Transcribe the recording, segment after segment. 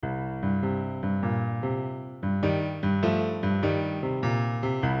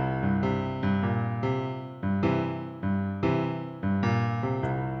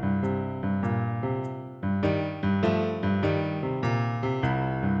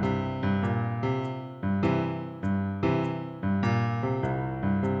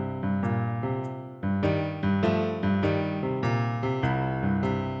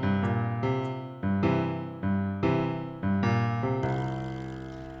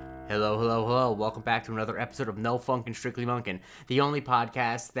Hello, hello, hello. Welcome back to another episode of No Funkin, Strictly Monkin, the only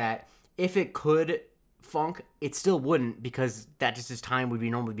podcast that, if it could funk, it still wouldn't, because that just is time we'd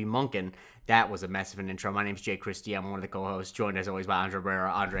normally be monkin'. That was a mess of an intro. My name's Jay Christie. I'm one of the co-hosts, joined as always by Andre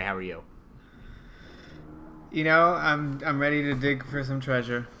Barrera. Andre, how are you? You know, I'm ready to dig for some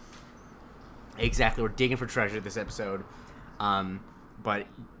treasure. Exactly. We're digging for treasure this episode. But,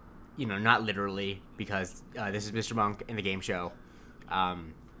 you know, not literally, because this is Mr. Monk in the game show.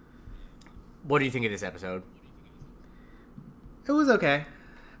 What do you think of this episode? It was okay.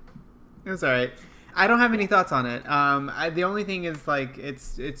 It was alright. I don't have any thoughts on it. The only thing is like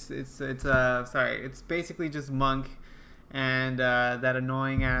it's basically just Monk and that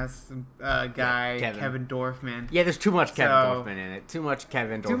annoying ass guy Kevin Dorfman. Yeah, there's too much Kevin Dorfman in it. Too much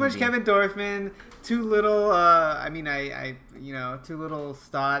Kevin Dorfman. Too much Kevin Dorfman. Too little. Too little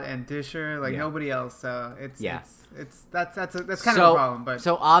Stott and Disher. Like nobody else. So that's kind of a problem. But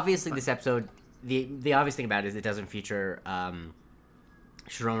so obviously this episode, the obvious thing about it is it doesn't feature Sharona,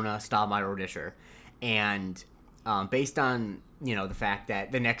 Stahlmeier, or Disher. And based on, the fact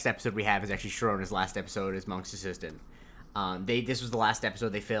that the next episode we have is actually Sharona's last episode as Monk's assistant. This was the last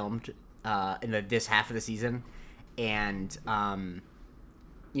episode they filmed in this half of the season. And,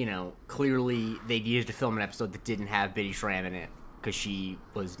 clearly they needed to film an episode that didn't have Biddy Schramm in it because she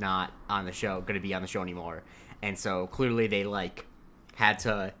was not on the show, going to be on the show anymore. And so clearly they, had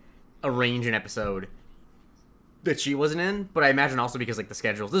to arrange an episode that she wasn't in, but I imagine also because the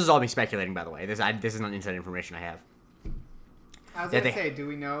schedules. This is all me speculating, by the way. This is not inside information I have. I was gonna say, do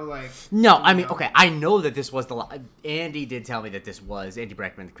we know No, I mean, okay, I know that this was Andy did tell me that this was Andy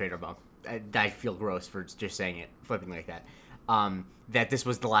Breckman, the creator of Monk. I feel gross for just saying it, flipping like that. That this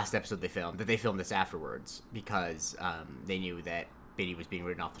was the last episode they filmed. That they filmed this afterwards because they knew that Biddy was being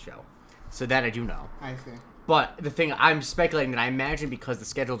written off the show. So that I do know. I see. But the thing, I'm speculating that I imagine because the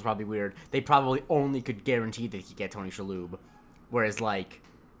schedule's probably weird, they probably only could guarantee that he could get Tony Shalhoub. Whereas,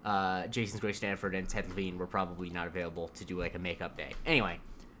 Jason's Grace Stanford and Ted Levine were probably not available to do, a makeup day. Anyway,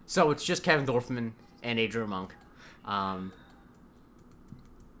 so it's just Kevin Dorfman and Adrian Monk. But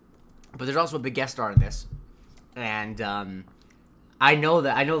there's also a big guest star in this. And I know a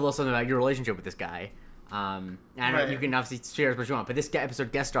little something about your relationship with this guy. I know you can obviously share as much as you want, but this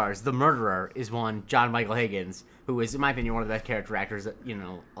episode guest stars. The murderer is one John Michael Higgins, who is, in my opinion, one of the best character actors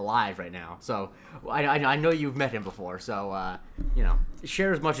alive right now. So I know you've met him before. So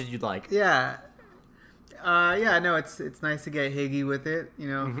share as much as you'd like. Yeah. No, it's nice to get Higgy with it,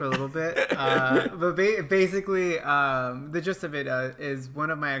 for a little bit. But basically, the gist of it is one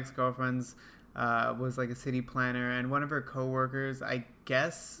of my ex-girlfriends was a city planner, and one of her coworkers, I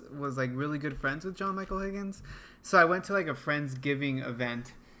guess, was really good friends with John Michael Higgins. So I went to a Friendsgiving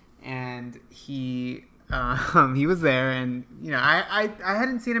event, and he was there, and I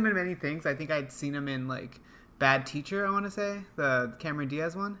hadn't seen him in many things. I think I'd seen him in Bad Teacher, I want to say, the Cameron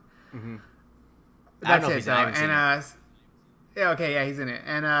Diaz one. Mm-hmm. That's it though. And he's in it.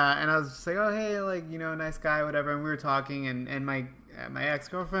 And I was just oh hey, nice guy, whatever. And we were talking, and my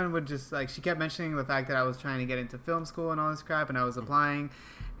ex-girlfriend would just she kept mentioning the fact that I was trying to get into film school and all this crap, and I was applying,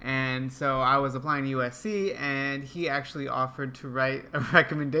 and so I was applying to USC, and he actually offered to write a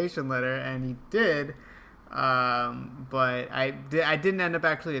recommendation letter, and he did, but I didn't end up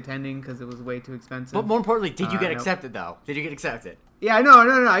actually attending because it was way too expensive. But more importantly, did you get accepted though? Did you get accepted? Yeah, no,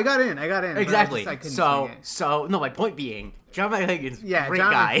 I got in. Exactly. So my point being, John Michael Higgins, great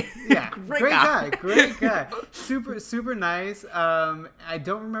guy. Yeah, great guy. Super nice. I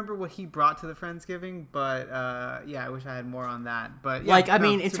don't remember what he brought to the Friendsgiving, but I wish I had more on that. But because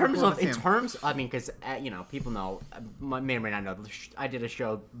people know, may or may not know, I did a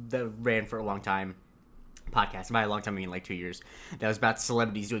show that ran for a long time, podcast. And by a long time, I mean 2 years. That was about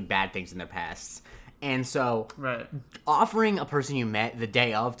celebrities doing bad things in their pasts. And so, offering a person you met the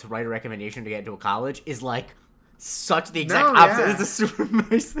day of to write a recommendation to get into a college is such the exact opposite. It's a super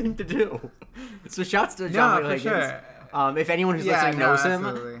nice thing to do. So shouts to John Michael Higgins. Sure. If anyone who's listening knows him,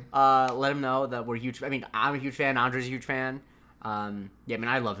 let him know that we're huge. I mean, I'm a huge fan. Andre's a huge fan. I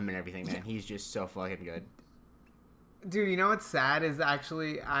love him and everything, man. He's just so fucking good. Dude, you know what's sad is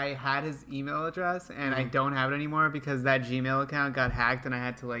actually I had his email address and I don't have it anymore because that Gmail account got hacked and I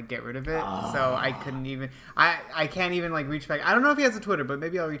had to get rid of it. Oh. So I couldn't even I can't even reach back. I don't know if he has a Twitter, but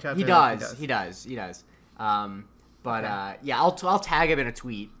maybe I'll reach out to him. He does. I'll tag him in a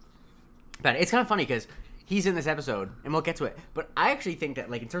tweet. But it's kind of funny because he's in this episode, and we'll get to it. But I actually think that,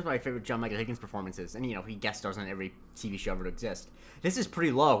 in terms of my favorite John Michael Higgins performances, and, he guest stars on every TV show ever to exist, this is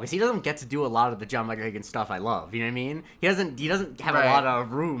pretty low, because he doesn't get to do a lot of the John Michael Higgins stuff I love, you know what I mean? He doesn't have a lot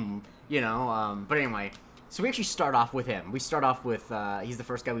of room, But anyway, So we actually start off with him. We start off with he's the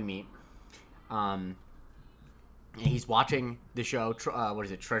first guy we meet. And he's watching the show. What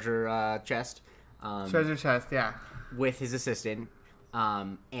is it? Treasure Chest. Treasure Chest. Yeah. With his assistant,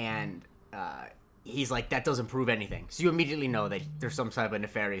 and he's like, that doesn't prove anything. So you immediately know that there's some type of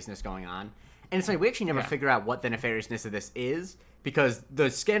nefariousness going on. And it's like, we actually never figure out what the nefariousness of this is, because the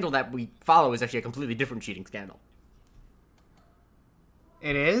scandal that we follow is actually a completely different cheating scandal.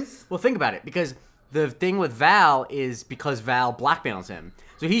 It is? Well, think about it, because the thing with Val is because Val blackmails him.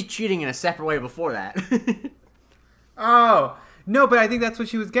 So he's cheating in a separate way before that. Oh, no, but I think that's what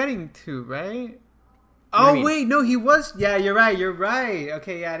she was getting to, right? Oh, wait, no, he was. Yeah, you're right.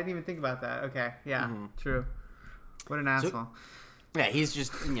 Okay, yeah, I didn't even think about that. Okay, yeah, true. What an asshole. Yeah, he's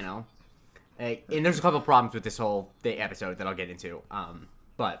just, and there's a couple problems with this whole episode that I'll get into.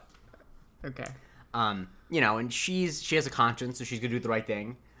 But okay. And she has a conscience, so she's gonna do the right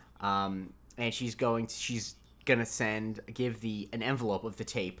thing. And she's gonna give an envelope of the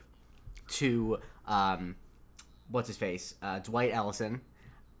tape to what's his face, Dwight Ellison,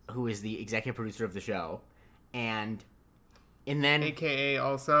 who is the executive producer of the show, and then AKA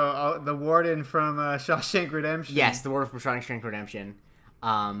also the warden from Shawshank Redemption. Yes, the warden from Shawshank Redemption.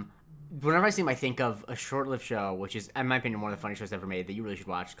 Whenever I see him, I think of a short-lived show, which is, in my opinion, one of the funniest shows ever made that you really should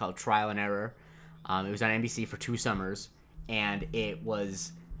watch, called Trial and Error. It was on NBC for 2 summers, and it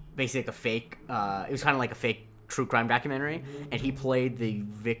was basically a fake. It was kind of like a fake true crime documentary, and he played the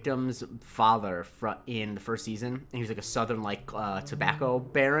victim's father in the first season, and he was like a southern tobacco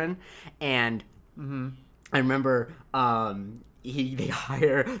baron. And I remember they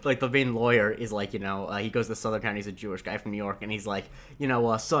hire, the main lawyer is he goes to Southern County. He's a Jewish guy from New York, and he's like,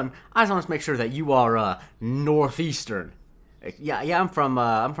 son, I just want to make sure that you are Northeastern. Yeah, I'm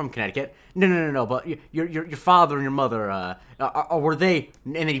from Connecticut. No, but your father and your mother, were they?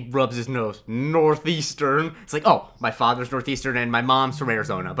 And then he rubs his nose. Northeastern. It's like, oh, my father's Northeastern and my mom's from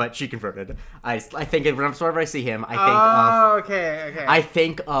Arizona, but she converted. I think whenever I see him, I think okay. I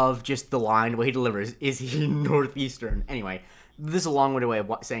think of just the line, the way he delivers. Is he Northeastern? Anyway, this is a long-winded way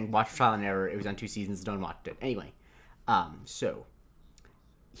of saying watch Trial and Error. It was on 2 seasons. No one watched it. Anyway, so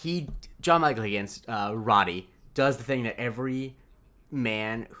John Michael Higgins, Roddy, does the thing that every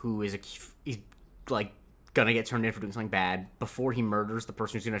man who is gonna get turned in for doing something bad, before he murders the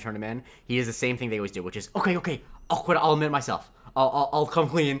person who's gonna turn him in, he does the same thing they always do, which is, okay, I'll quit, I'll admit myself, I'll come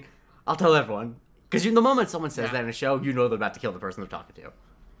clean, I'll tell everyone. Because the moment someone says that in a show, they're about to kill the person they're talking to.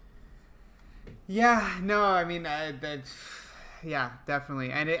 Yeah, no, I mean, yeah,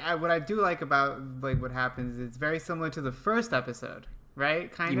 definitely. And what I do like about what happens is it's very similar to the first episode,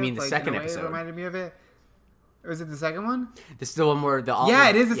 right? Kind of. You mean the second episode? It reminded me of it. Was it the second one? This is the one where Yeah,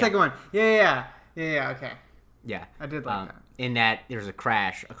 it is the second one. Yeah, okay. Yeah. I did like that. In that there's a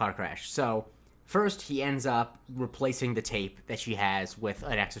car crash. So, first he ends up replacing the tape that she has with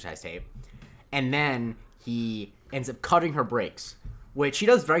an exercise tape. And then he ends up cutting her brakes, which he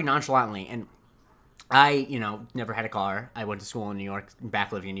does very nonchalantly. And I, never had a car. I went to school in New York,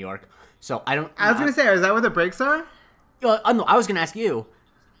 back living in New York. So I don't... I was going to say, is that what the brakes are? I was going to ask you...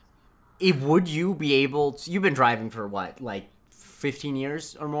 Would you be able to... You've been driving for what, 15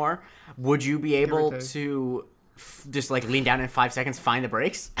 years or more? Would you be able to just lean down in 5 seconds, find the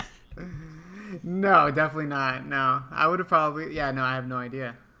brakes? No, definitely not. No. I would have probably... Yeah, no, I have no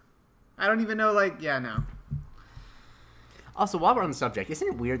idea. I don't even know, no. Also, while we're on the subject, isn't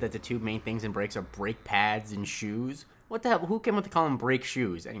it weird that the 2 main things in brakes are brake pads and shoes? What the hell? Who came up to call them brake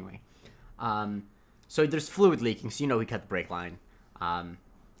shoes? Anyway. So there's fluid leaking, so he cut the brake line.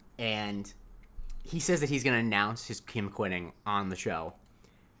 And he says that he's going to announce him quitting on the show.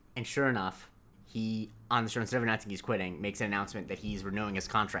 And sure enough, on the show, instead of announcing he's quitting, makes an announcement that he's renewing his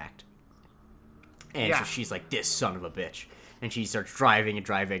contract. And so she's like, this son of a bitch. And she starts driving.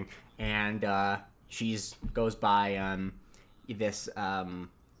 And she goes by this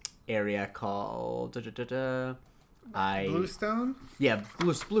area called... Bluestone? Yeah,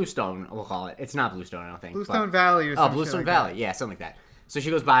 Bluestone, we'll call it. It's not Bluestone, I don't think. Bluestone Valley or something. Oh, Bluestone Valley. Yeah, something like that. So she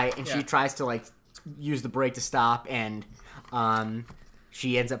goes by, and she tries to, use the brake to stop, and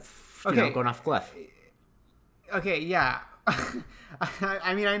she ends up, going off a cliff. Okay, yeah.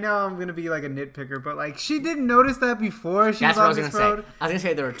 I mean, I know I'm going to be, a nitpicker, but, she didn't notice that before she was on this road? Say. I was going to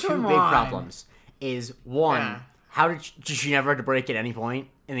say there are 2 big problems. Is, one, how did she never had to brake at any point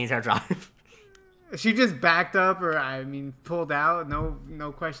in the entire drive? She just backed up or, pulled out,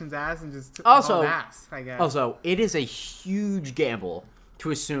 no questions asked, and just hauled ass, I guess. Also, it is a huge gamble to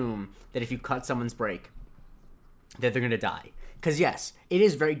assume that if you cut someone's brake, that they're going to die. Because, yes, it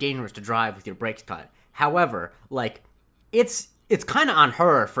is very dangerous to drive with your brakes cut. However, it's kind of on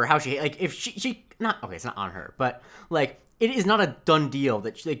her for how she... if she not okay. It's not on her, but like it is not a done deal.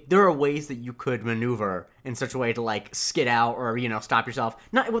 That like there are ways that you could maneuver in such a way to like skid out or stop yourself.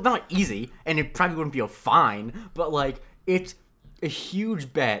 Not easy, and it probably wouldn't be fine, but like it's a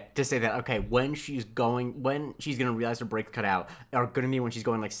huge bet to say that okay, when she's gonna realize her brakes cut out are gonna be when she's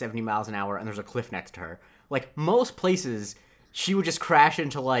going like 70 miles an hour and there's a cliff next to her. Like most places, she would just crash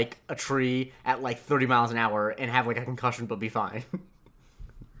into like a tree at like 30 miles an hour and have like a concussion but be fine.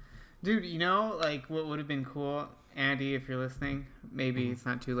 Dude, like what would have been cool, Andy, if you're listening, maybe it's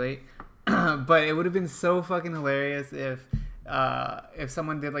not too late, but it would have been so fucking hilarious if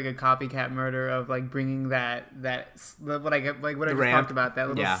someone did like a copycat murder of like bringing what I just talked about, that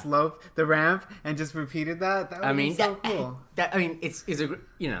little slope, the ramp, and just repeated that. That would be so cool. It's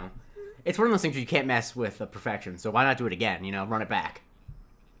it's one of those things where you can't mess with perfection. So why not do it again? Run it back.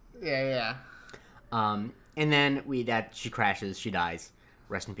 Yeah. And then she crashes, she dies,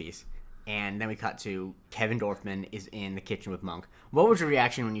 rest in peace. And then we cut to Kevin Dorfman is in the kitchen with Monk. What was your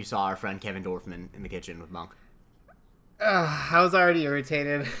reaction when you saw our friend Kevin Dorfman in the kitchen with Monk? I was already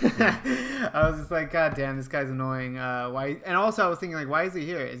irritated. I was just like, God damn, this guy's annoying. Why? And also, I was thinking, like, why is he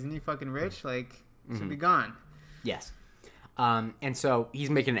here? Isn't he fucking rich? Like, he should be gone. Yes. And so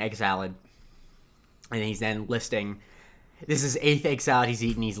he's making an egg salad, and he's then listing. This is 8th egg salad he's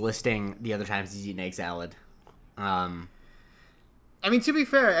eaten. He's listing the other times he's eaten egg salad. I mean, to be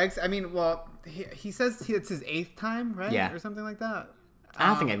fair, he says it's his 8th time, right? Yeah. Or something like that. I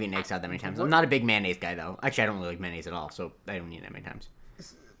don't think I've eaten egg salad that many times. I'm not a big mayonnaise guy, though. Actually, I don't really like mayonnaise at all, so I don't eat it that many times.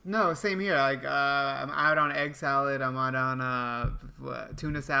 No, same here. Like, I'm out on egg salad. I'm out on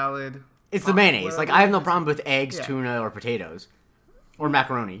tuna salad. It's the mayonnaise. Like, I have no problem with eggs, tuna, or potatoes. Or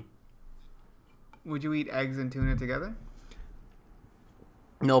macaroni. Would you eat eggs and tuna together?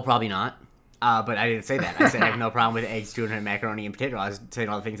 No, probably not. But I didn't say that. I said I have no problem with eggs, tuna, macaroni, and potato. I was saying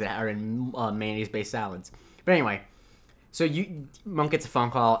all the things that are in mayonnaise-based salads. But anyway, so Monk gets a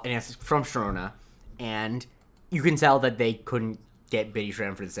phone call, and it's from Sharona, and you can tell that they couldn't get Biddy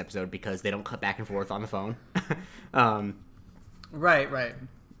Shram for this episode because they don't cut back and forth on the phone. Right.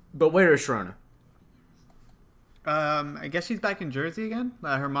 But where is Sharona? I guess she's back in Jersey again.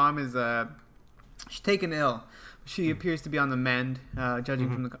 Her mom is she's taken ill. She appears to be on the mend, judging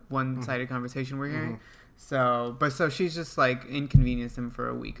from the one-sided conversation we're hearing. So she's just like inconvenienced him for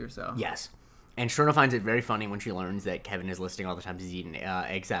a week or so. Yes. And Sharona finds it very funny when she learns that Kevin is listing all the times he's eaten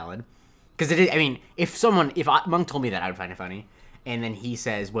egg salad. Because it is, I mean, if Monk told me that, I would find it funny. And then he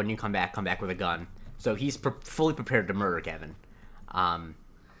says, when you come back with a gun. So he's fully prepared to murder Kevin.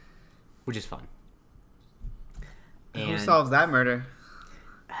 Which is fun. And who solves that murder?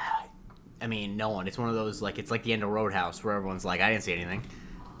 I mean, no one. It's one of those, like, it's like the end of Roadhouse where everyone's like, I didn't see anything.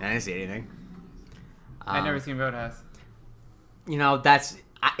 I've never seen Roadhouse.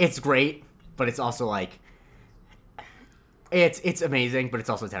 It's great, but it's also like, it's amazing, but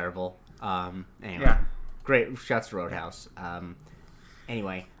it's also terrible. Anyway. Yeah. Great. Shouts to Roadhouse.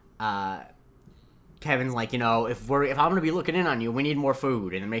 Anyway, Kevin's like, if I'm going to be looking in on you, we need more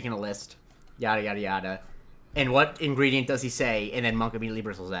food. And they're making a list. Yada, yada, yada. And what ingredient does he say? And then Monk immediately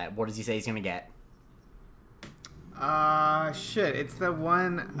bristles at. What does he say he's going to get? Shit. It's the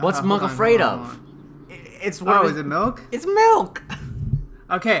one... What's Monk afraid of? Is it milk? It's milk!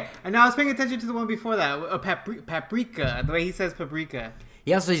 Okay. And now I was paying attention to the one before that. Paprika. The way he says paprika.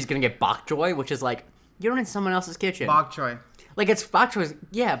 He also says he's going to get bok choy, which is like, you're in someone else's kitchen. Bok choy. Like, it's bok choy.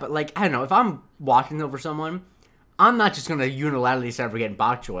 Yeah, but like, I don't know. If I'm walking over someone, I'm not just going to unilaterally start getting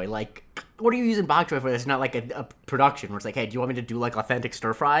bok choy. Like... What are you using bok choy for? It's not like a production where it's like, hey, do you want me to do like authentic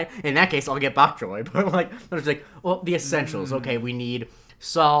stir fry? In that case, I'll get bok choy. But like, it's like, well, the essentials. Okay, we need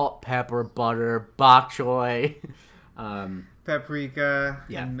salt, pepper, butter, bok choy, paprika,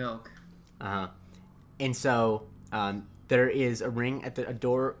 and milk. And so there is a ring at the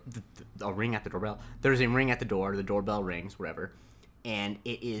door. A ring at the doorbell. There's a ring at the door. The doorbell rings, whatever, and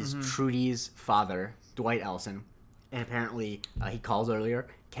it is Trudy's father, Dwight Ellison. And apparently, he calls earlier.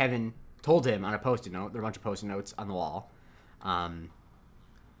 Kevin told him on a Post-it note. There are a bunch of Post-it notes on the wall.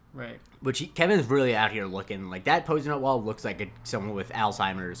 Right. Kevin's really out here looking like that Post-it note wall looks like someone with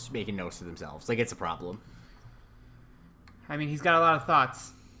Alzheimer's making notes to themselves. Like, it's a problem. I mean, he's got a lot of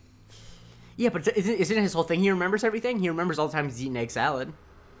thoughts. Yeah, but isn't it his whole thing? He remembers everything. He remembers all the times he's eaten egg salad.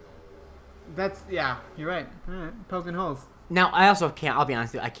 You're right. All right, poking holes. Now, I also can't, I'll be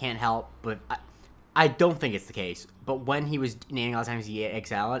honest with you, I can't help, but I don't think it's the case. But when he was naming all the times he ate egg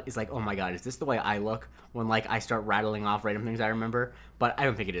salad, it's like, oh my god, is this the way I look when like I start rattling off random things I remember? But I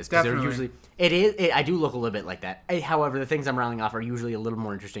don't think it is. Because they're usually, I do look a little bit like that. However, the things I'm rattling off are usually a little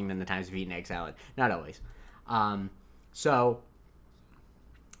more interesting than the times I've eaten egg salad. Not always. So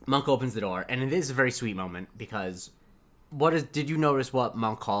Monk opens the door, and it is a very sweet moment because did you notice what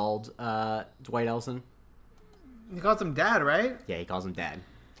Monk called Dwight Ellison? He calls him Dad, right? Yeah, he calls him Dad,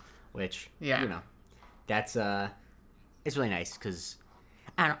 which, Yeah. That's it's really nice because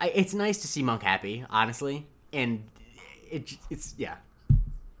it's nice to see Monk happy, honestly, and it's yeah.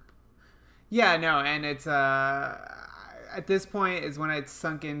 Yeah, no, and it's at this point is when it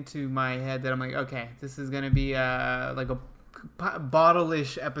sunk into my head that I'm like, okay, this is gonna be like a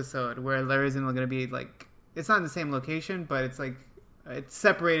bottle-ish episode where Larry's gonna be like, it's not in the same location, but it's like it's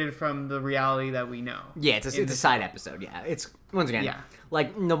separated from the reality that we know. Yeah, it's a side episode. Yeah, it's once again,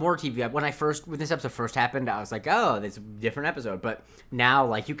 like no more TV. When this episode first happened, I was like, oh, it's a different episode. But now,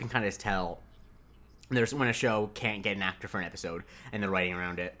 like, you can kind of tell when a show can't get an actor for an episode and they're writing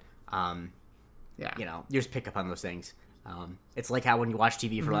around it. You just pick up on those things. It's like how when you watch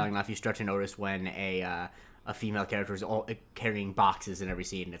TV for long enough, you start to notice when a female character is all carrying boxes in every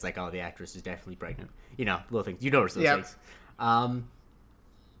scene. And it's like, oh, the actress is definitely pregnant. Little things. You notice those things.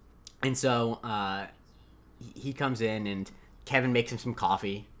 And so he comes in and Kevin makes him some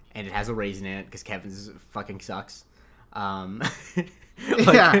coffee and it has a raisin in it because Kevin's fucking sucks. That's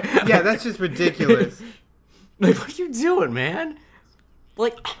just ridiculous. Like, what are you doing, man?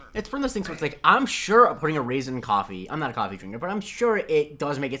 Like, it's one of those things where it's like, I'm sure putting a raisin in coffee, I'm not a coffee drinker, but I'm sure it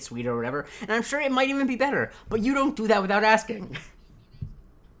does make it sweeter or whatever, and I'm sure it might even be better, but you don't do that without asking.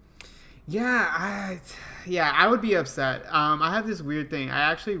 I would be upset. I have this weird thing.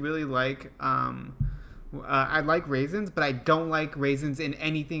 I actually really like, I like raisins, but I don't like raisins in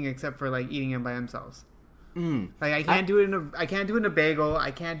anything except for like eating them by themselves. Like I can't do it in a bagel.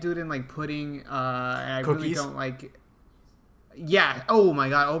 I can't do it in like pudding. And I cookies? really don't like. Yeah. Oh my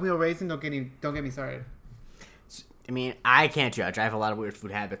god, oatmeal raisin. Don't get me started. I mean, I can't judge. I have a lot of weird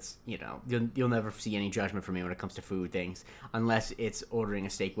food habits. You'll never see any judgment from me when it comes to food things, unless it's ordering a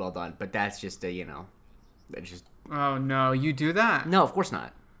steak well done. But that's just that's just. Oh no, you do that? No, of course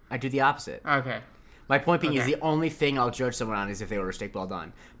not. I do the opposite. Okay. My point being is the only thing I'll judge someone on is if they order steak well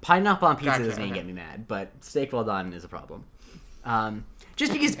done. Pineapple on pizza doesn't even get me mad, but steak well done is a problem.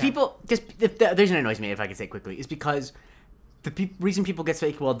 Just because the reason it annoys me, if I can say it quickly, is because the reason people get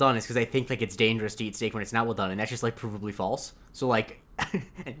steak well done is because they think like it's dangerous to eat steak when it's not well done, and that's just like provably false. So like,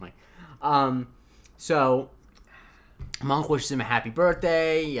 anyway, so Monk wishes him a happy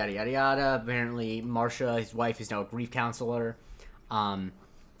birthday, yada yada yada. Apparently, Marcia, his wife, is now a grief counselor, and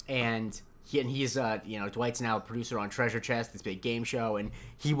he's Dwight's now a producer on Treasure Chest, this big game show, and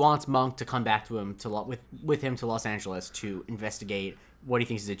he wants Monk to come back to him with him to Los Angeles to investigate what he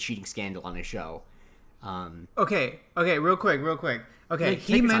thinks is a cheating scandal on his show. Okay, real quick. Okay,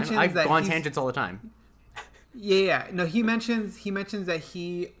 he mentions that I go on tangents all the time. Yeah. No, he mentions that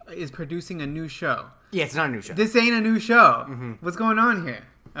he is producing a new show. Yeah, it's not a new show. This ain't a new show. Mm-hmm. What's going on here?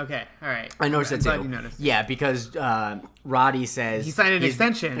 Okay, all right. I noticed that too. Glad you noticed. Yeah, because Roddy says he signed an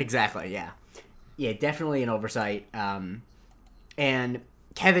extension. Exactly. Yeah, definitely an oversight. And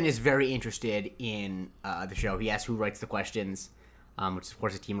Kevin is very interested in the show. He asks who writes the questions, which is of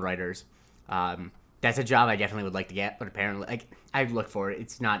course a team of writers. That's a job I definitely would like to get, but apparently, I've looked for it.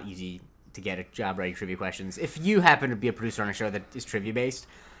 It's not easy to get a job writing trivia questions. If you happen to be a producer on a show that is trivia based,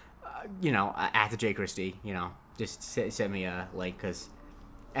 at the J. Christie, just send me a link because,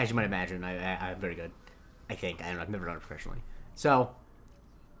 as you might imagine, I'm very good. I think. I don't know. I've never done it professionally. So,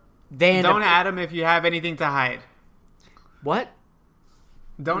 don't add him if you have anything to hide. What?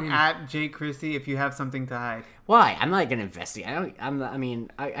 Don't add J. Christie if you have something to hide. Why? I'm not gonna investigate.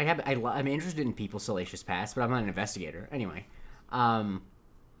 I'm interested in people's salacious past, but I'm not an investigator. Anyway,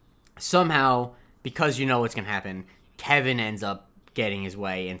 somehow, because you know what's gonna happen, Kevin ends up getting his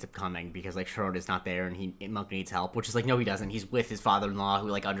way into coming because Charlotte is not there and Monk needs help, which is like, no, he doesn't. He's with his father-in-law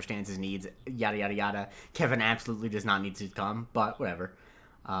who understands his needs. Yada yada yada. Kevin absolutely does not need to come, but whatever.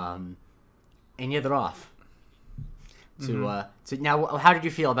 And they're off. So now, how did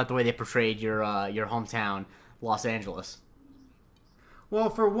you feel about the way they portrayed your hometown, Los Angeles? Well,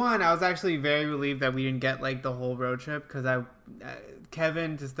 for one, I was actually very relieved that we didn't get the whole road trip because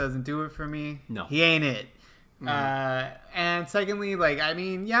Kevin just doesn't do it for me. No, he ain't it. Mm-hmm. And secondly,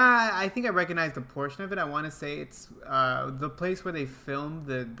 I think I recognized a portion of it. I want to say it's the place where they filmed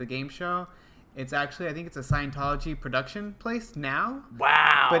the game show. It's actually, I think it's a Scientology production place now.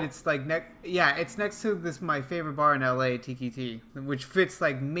 Wow. But it's it's next to my favorite bar in LA, Tiki, which fits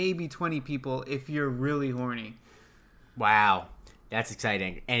maybe 20 people if you're really horny. Wow. That's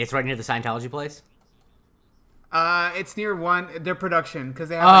exciting. And it's right near the Scientology place? It's near their production because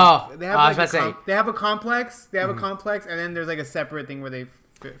they have they have a complex. They have a complex, and then there's a separate thing where they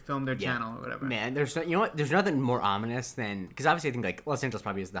film their channel or whatever. Man, there's nothing more ominous than, because obviously I think like Los Angeles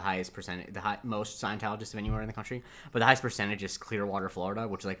probably is the highest percentage, most Scientologists of anywhere in the country, but the highest percentage is Clearwater, Florida,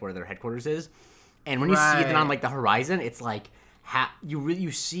 which is like where their headquarters is. And when you see it on like the horizon, it's like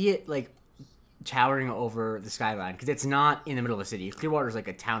you see it like towering over the skyline, because it's not in the middle of a city. Clearwater is like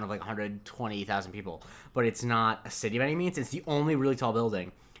a town of like 120,000 people, but it's not a city by any means. It's the only really tall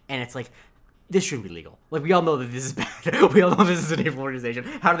building, and it's like, this shouldn't be legal. Like, we all know that this is bad. We all know this is an evil organization.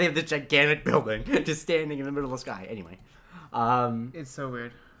 How do they have this gigantic building just standing in the middle of the sky? Anyway, it's so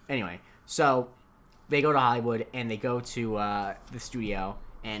weird. Anyway, so they go to Hollywood and they go to the studio,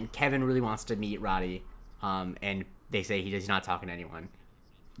 and Kevin really wants to meet Roddy, and they say he's not talking to anyone,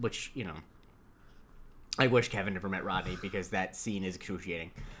 which, you know, I wish Kevin never met Rodney, because that scene is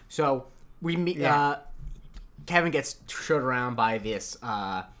excruciating. So we meet. Kevin gets showed around by this,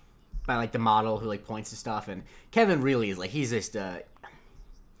 by like the model who like points to stuff, and Kevin really is like, he's just, man,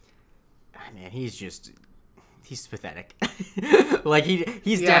 he's pathetic. Like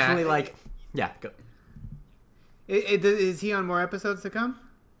he's definitely like, go. Is he on more episodes to come?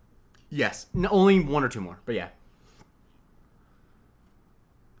 Yes, only one or two more, but yeah.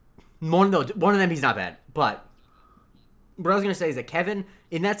 One of them he's not bad, but what I was gonna say is that Kevin,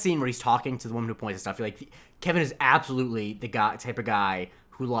 in that scene where he's talking to the woman who points at stuff, like Kevin is absolutely the type of guy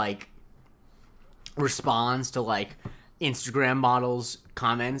who like responds to like Instagram models'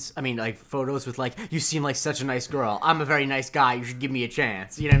 comments. I mean, like photos with like, "You seem like such a nice girl. I'm a very nice guy. You should give me a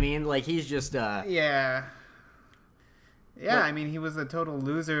chance." You know what I mean? Like he's just Yeah, I mean, he was a total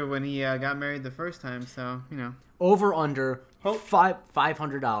loser when he got married the first time, so, you know. Over under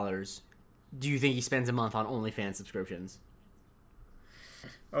 $500. Do you think he spends a month on OnlyFans subscriptions?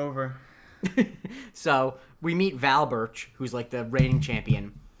 Over. So we meet Val Birch, who's like the reigning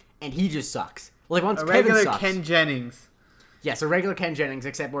champion, and he just sucks. Like once a Kevin regular sucks. Ken Jennings. Yes, a regular Ken Jennings,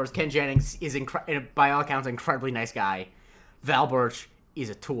 except whereas Ken Jennings is by all accounts an incredibly nice guy, Val Birch is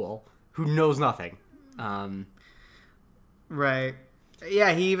a tool who knows nothing. Right.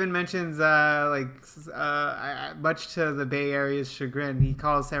 Yeah, he even mentions, much to the Bay Area's chagrin, he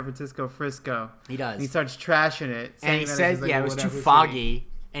calls San Francisco Frisco. He does. And he starts trashing it. And he says, it was too foggy,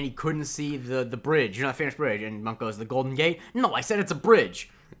 and he couldn't see the bridge, the famous bridge. And Monk goes, "The Golden Gate?" "No, I said it's a bridge."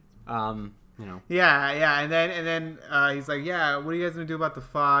 You know. Yeah, and then he's like, "Yeah, what are you guys gonna do about the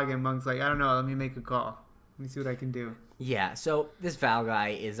fog?" And Monk's like, "I don't know. Let me make a call. Let me see what I can do." Yeah. So this Val guy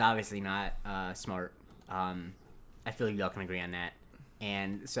is obviously not smart. I feel like y'all can agree on that.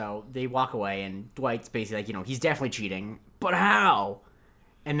 And so they walk away, and Dwight's basically like, you know, he's definitely cheating, but how?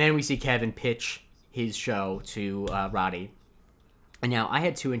 And then we see Kevin pitch his show to Roddy. And now I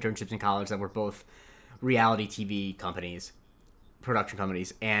had 2 internships in college that were both reality TV companies, production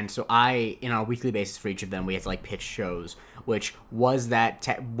companies, and so in a weekly basis for each of them, we had to like pitch shows, which was that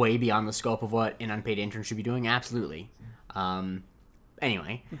way beyond the scope of what an unpaid intern should be doing. Absolutely.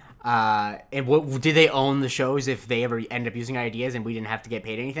 Anyway, and what did they own the shows if they ever end up using ideas and we didn't have to get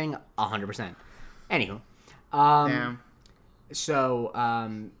paid anything? 100%. Anywho, Damn.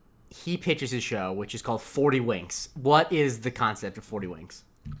 So he pitches his show, which is called 40 Winks. What is the concept of 40 Winks?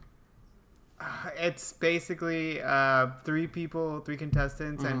 It's basically 3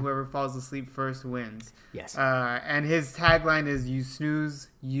 contestants, and whoever falls asleep first wins. Yes. And his tagline is, "You snooze,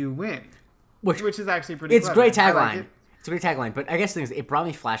 you win," which is actually pretty. It's a great tagline. Like It's a great tagline, but I guess things it brought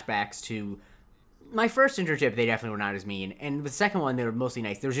me flashbacks to my first internship. They definitely were not as mean, and the second one they were mostly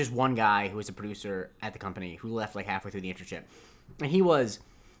nice. There was just one guy who was a producer at the company who left like halfway through the internship, and he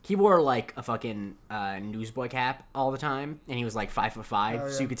wore like a fucking newsboy cap all the time, and he was like 5'5",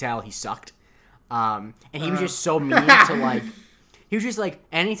 so you could tell he sucked. And he was just so mean to like. He was just like,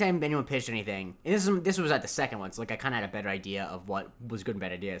 anytime anyone pitched anything, and this was at the second one, so like I kind of had a better idea of what was good and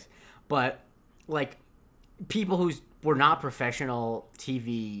bad ideas, but like people who were not professional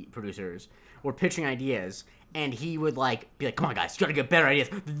TV producers were pitching ideas, and he would like be like, "Come on, guys, you gotta get better ideas.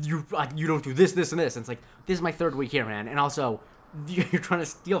 You don't do this, this, and this." And it's like, this is my 3rd week here, man, and also you're trying to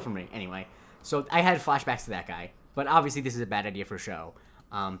steal from me. Anyway, so I had flashbacks to that guy, but obviously this is a bad idea for a show,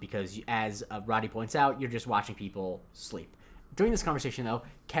 because as Roddy points out, you're just watching people sleep. During this conversation, though,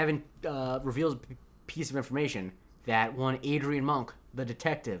 Kevin reveals a piece of information that one Adrian Monk, the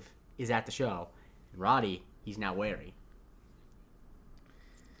detective, is at the show. And Roddy, he's now wary.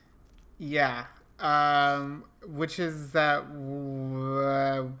 Yeah. Which is that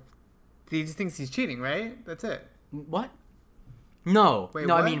he just thinks he's cheating, right? That's it. What? No. Wait,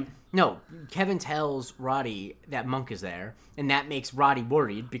 no, what? I mean, no. Kevin tells Roddy that Monk is there, and that makes Roddy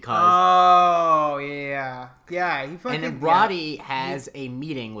worried because... Oh, yeah. Yeah, he fucking... And then Roddy has a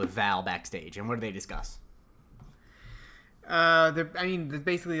meeting with Val backstage, and what do they discuss?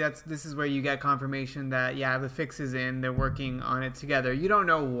 Basically, this is where you get confirmation that the fix is in. They're working on it together. You don't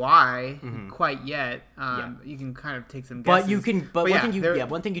know why quite yet. You can kind of take some guesses. But you can. But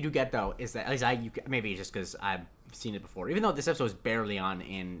one thing you do get though is that at least maybe just because I've seen it before. Even though this episode is barely on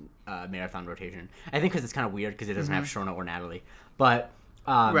in marathon rotation, I think because it's kind of weird because it doesn't have Shona or Natalie. But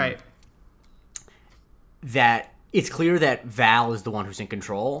right. That it's clear that Val is the one who's in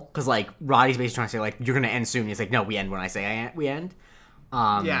control because like Roddy's basically trying to say like you're gonna end soon. He's like, no, we end when I say we end.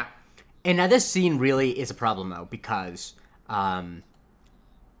 And now this scene really is a problem though because the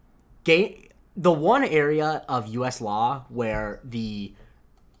one area of U.S. law where the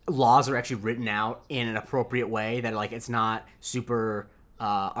laws are actually written out in an appropriate way that like it's not super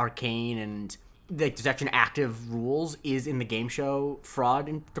arcane and like there's actually active rules is in the game show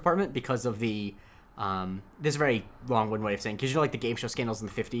fraud department because of the this is a very long-winded way of saying because like the game show scandals in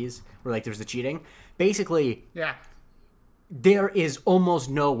the 50s where like there's the cheating basically there is almost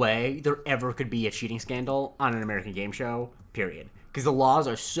no way there ever could be a cheating scandal on an American game show period because the laws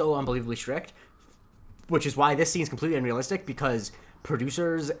are so unbelievably strict, which is why this scene is completely unrealistic because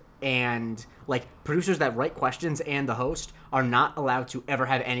producers that write questions and the host are not allowed to ever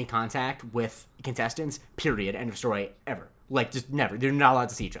have any contact with contestants, period, end of story, ever. Like, just never. They're not allowed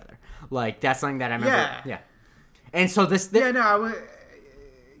to see each other. Like, that's something that I remember. Yeah. And so it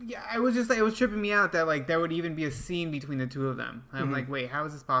was tripping me out that, like, there would even be a scene between the two of them. I'm like, wait, how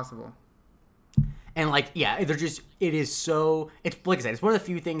is this possible? And, like, it's like I said, it's one of the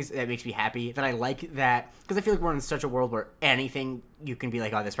few things that makes me happy that I like that, because I feel like we're in such a world where anything you can be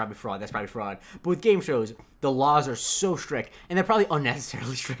like, oh, that's probably fraud. But with game shows, the laws are so strict, and they're probably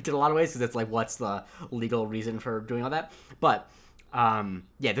unnecessarily strict in a lot of ways, because it's like, what's the legal reason for doing all that? But,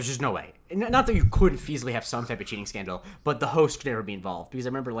 there's just no way. Not that you couldn't feasibly have some type of cheating scandal, but the host could never be involved. Because I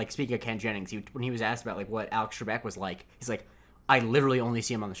remember, like, speaking of Ken Jennings, when he was asked about, like, what Alex Trebek was like, he's like, I literally only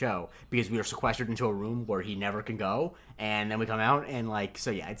see him on the show because we are sequestered into a room where he never can go, and then we come out and like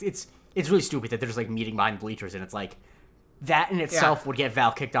it's really stupid that they're just like meeting behind bleachers, and it's like that in itself would get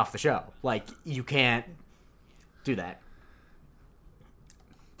Val kicked off the show. Like you can't do that.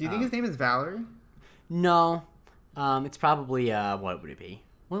 Do you think his name is Valerie? No, it's probably what would it be?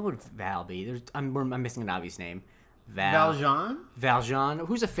 What would Val be? I'm missing an obvious name. Valjean.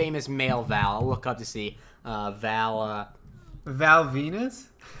 Who's a famous male Val? I'll look up to see Val Venus?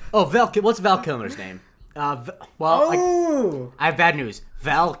 Oh, what's Val Kilmer's name? I have bad news.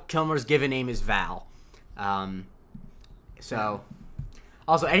 Val Kilmer's given name is Val. Also,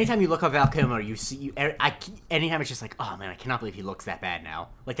 anytime you look up Val Kilmer, anytime it's just like, oh man, I cannot believe he looks that bad now.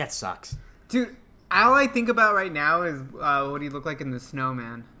 Like, that sucks. Dude, all I think about right now is what he looked like in The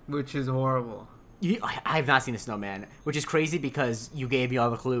Snowman, which is horrible. I have not seen The Snowman, which is crazy because you gave me all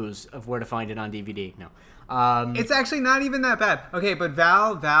the clues of where to find it on DVD. No. It's actually not even that bad. Okay, but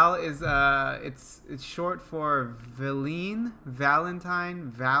Val is it's short for Valine,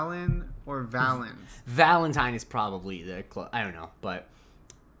 Valentine, Valen, or Valens. Valentine is probably the I don't know, but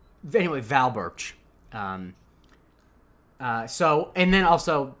anyway, Val Birch. And then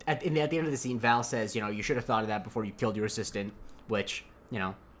also at the end of the scene, Val says, you should have thought of that before you killed your assistant, which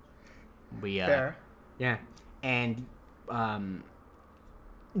fair. Yeah, and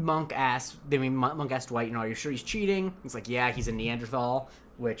Monk asked Dwight, are you sure he's cheating? He's like, yeah, he's a Neanderthal,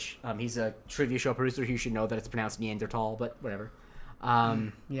 which he's a trivia show producer. He should know that it's pronounced Neanderthal, but whatever.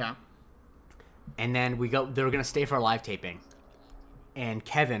 Yeah. And then they're going to stay for a live taping. And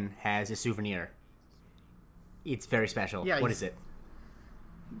Kevin has a souvenir. It's very special. Yeah, what is it?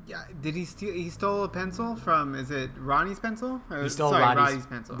 Yeah, did he steal? He stole a pencil from, is it Ronnie's pencil? He stole Roddy's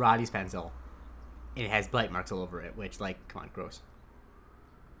pencil. Roddy's pencil. And it has bite marks all over it, which, like, come on, gross.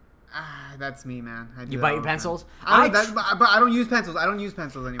 That's me, man. You bite your pencils? But I don't use pencils. I don't use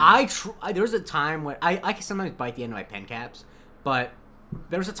pencils anymore. There was a time when I can sometimes bite the end of my pen caps, but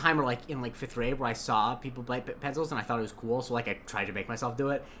there was a time where, like, in, like, 5th grade where I saw people bite pencils and I thought it was cool, so, like, I tried to make myself do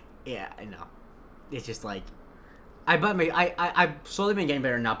it. Yeah, I know. It's just, like, I've slowly been getting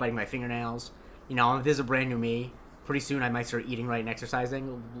better at not biting my fingernails. If there's a brand new me, pretty soon I might start eating right and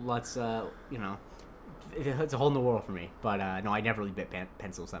exercising. Let's, it's a whole new world for me. But, no, I never really bit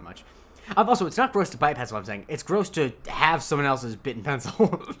pencils that much. Also, it's not gross to bite pencil, I'm saying. It's gross to have someone else's bitten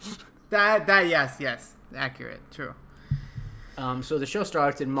pencil. Yes. Accurate. True. So the show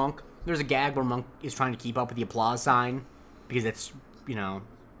starts, and there's a gag where Monk is trying to keep up with the applause sign because it's,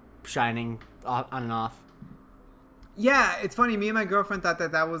 shining on and off. Yeah, it's funny. Me and my girlfriend thought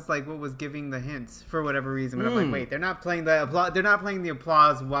that was like what was giving the hints for whatever reason. But I'm like, wait, they're not playing the applause. They're not playing the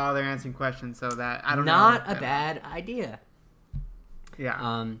applause while they're answering questions. So that I don't know. Not a bad idea.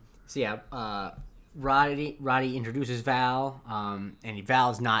 Yeah. Roddy introduces Val, and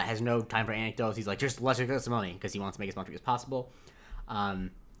Val has no time for anecdotes. He's like, just let's get some money because he wants to make as much money as possible.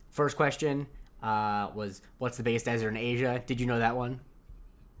 First question was, what's the biggest desert in Asia? Did you know that one?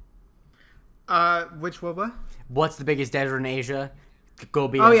 Which what? What's the biggest desert in Asia?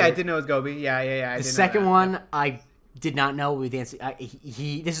 Gobi. Oh Desert. yeah, I did know it was Gobi. Yeah. The second one, I did not know. With the answer,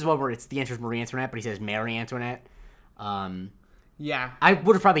 this is one where the answer is Marie Antoinette, but he says Mary Antoinette. Yeah. I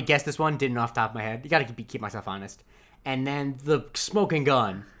would have probably guessed this one. Didn't know off the top of my head. You got to keep myself honest. And then the smoking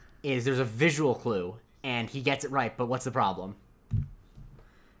gun is there's a visual clue, and he gets it right. But what's the problem?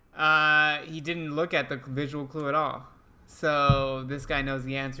 He didn't look at the visual clue at all. So this guy knows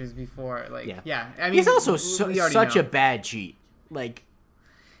the answers before. Yeah. I mean, he's also such a bad cheat. Like,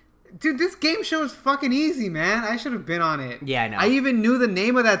 dude, this game show is fucking easy, man. I should have been on it. Yeah, I know. I even knew the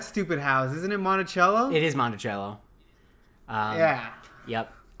name of that stupid house. Isn't it Monticello? It is Monticello. Yeah.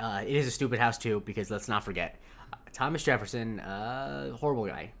 Yep. It is a stupid house too, because let's not forget, Thomas Jefferson, horrible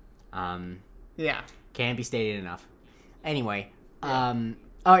guy. Yeah. Can't be stated enough. Anyway, by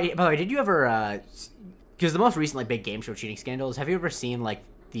the way, did you ever? Because the most recent big game show cheating scandals, have you ever seen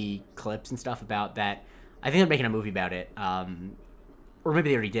the clips and stuff about that? I think they're making a movie about it, or maybe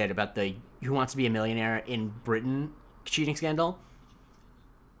they already did, about the Who Wants to Be a Millionaire in Britain cheating scandal.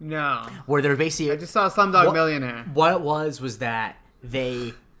 No. Where they're basically... I just saw Slumdog Millionaire. What it was that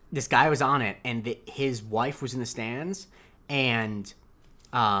this guy was on it, and his wife was in the stands, and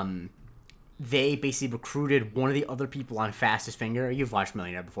they basically recruited one of the other people on Fastest Finger. You've watched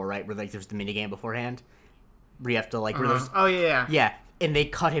Millionaire before, right? Where there's the minigame beforehand, where you have to where there's... Oh yeah. Yeah, and they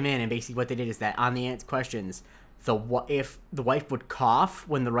cut him in, and basically what they did is that on the questions, if the wife would cough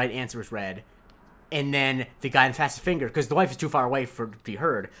when the right answer was read, and then the guy in Fastest Finger, because the wife is too far away to be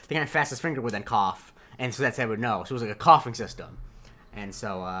heard, the guy in Fastest Finger would then cough, and so that's how I would know. So it was like a coughing system, and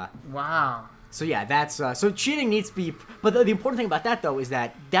so wow. So yeah, that's so cheating needs to be. But the important thing about that though is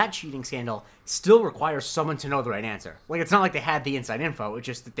that cheating scandal still requires someone to know the right answer. Like, it's not like they had the inside info; it's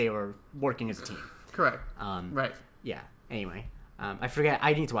just that they were working as a team. Correct. Right. Yeah. Anyway, I forget.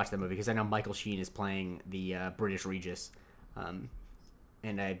 I need to watch that movie because I know Michael Sheen is playing the British Regis,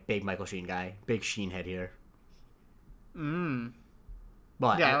 and a big Michael Sheen guy, big Sheen head here.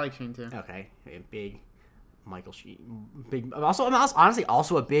 But yeah, I like Sheen too. Okay, a big Michael Sheen, big. I'm honestly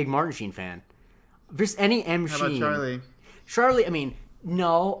also a big Martin Sheen fan. Just any M. How Sheen. about Charlie? Charlie, I mean,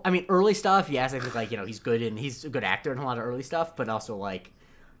 no. I mean, early stuff, yes. I think, he's good, and he's a good actor in a lot of early stuff, but also,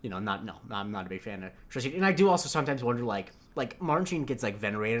 I'm not a big fan of Charlie Sheen. And I do also sometimes wonder, Martin Sheen gets,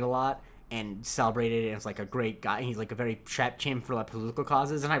 venerated a lot and celebrated, and it's, a great guy. He's, a very champion for, political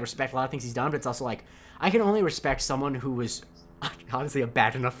causes, and I respect a lot of things he's done, but it's also, I can only respect someone who was honestly a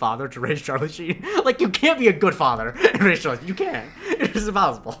bad enough father to raise Charlie Sheen. You can't be a good father and raise Charlie Sheen. You can't. It's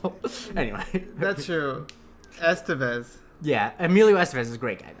impossible. Anyway. That's true. Estevez. Yeah, Emilio Estevez is a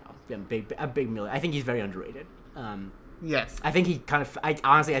great guy, though. A big Emilio. I think he's very underrated. Yes. I think he kind of...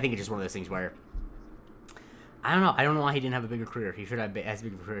 honestly, I think it's just one of those things where... I don't know. I don't know why he didn't have a bigger career. He should have as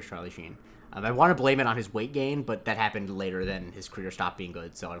big of a career as Charlie Sheen. I want to blame it on his weight gain, but that happened later than his career stopped being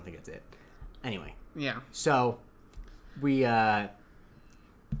good, so I don't think that's it. Anyway. Yeah. So...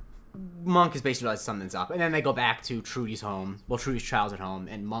 Monk is basically realized something's up, and then they go back to Trudy's home. Well, Trudy's child's at home,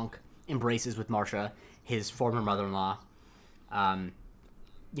 and Monk embraces with Marcia, his former mother-in-law.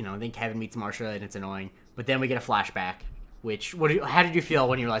 Then Kevin meets Marcia, and it's annoying. But then we get a flashback. How did you feel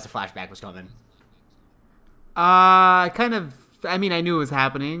when you realized the flashback was coming? I knew it was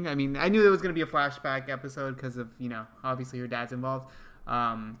happening. I mean, I knew there was going to be a flashback episode because of, obviously her dad's involved.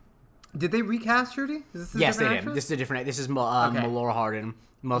 Did they recast Trudy? Yes, they did. This is a different. This is Melora Hardin,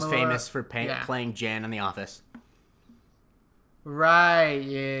 most famous for playing Jan in The Office. Right.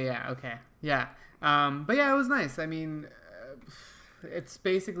 Yeah. Okay. Yeah. But yeah, it was nice. I mean, it's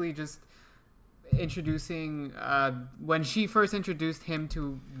basically just introducing when she first introduced him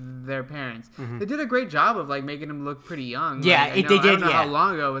to their parents. Mm-hmm. They did a great job of making him look pretty young. Yeah, they did. I don't know how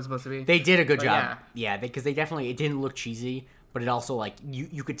long ago it was supposed to be. They did a good job. Yeah, because they definitely, it didn't look cheesy. But it also,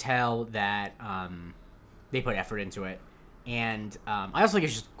 you could tell that they put effort into it. And I also think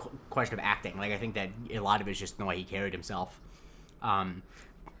it's just a question of acting. I think that a lot of it is just the way he carried himself.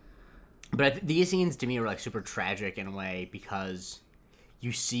 But these scenes, to me, are, super tragic in a way because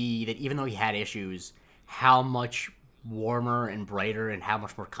you see that even though he had issues, how much warmer and brighter and how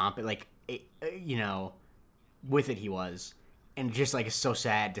much more competent, with it he was. And just, it's so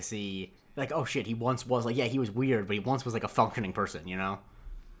sad to see... oh shit, he once was he was weird, but he once was a functioning person,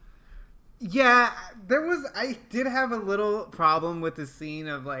 Yeah, I did have a little problem with the scene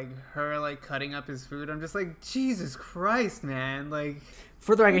of, like, her, like, cutting up his food. I'm just like, Jesus Christ, man. Like,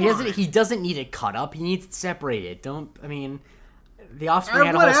 for the record, he doesn't need it cut up. He needs it separated. The Offspring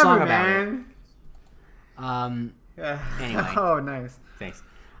had a whole song about it. Anyway. Oh, nice. Thanks.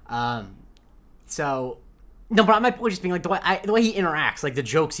 So, no, but my point just being, like, the way he interacts, like, the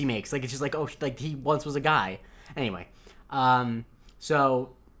jokes he makes, like, it's just like, oh, like, he once was a guy. Anyway.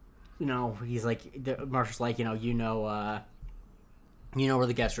 So, he's like, Marsha's like, you know where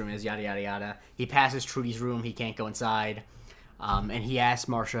the guest room is, yada, yada, yada. He passes Trudy's room. He can't go inside. And he asks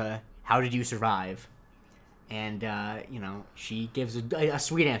Marsha, how did you survive? And, she gives a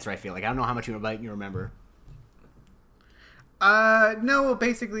sweet answer, I feel like. I don't know how much you remember. No, well,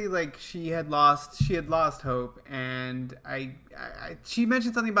 basically, like, she had lost hope, and she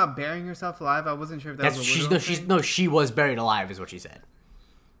mentioned something about burying herself alive. I wasn't sure if that was a literal thing. She was buried alive, is what she said.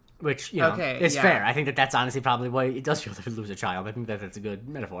 Which, is fair. I think that's honestly probably why it does feel to lose a child. I think that's a good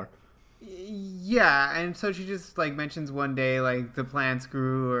metaphor. Yeah, and so she just, like, mentions one day, like, the plants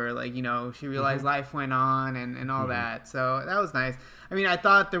grew, or, like, she realized life went on and all that. So that was nice. I mean, I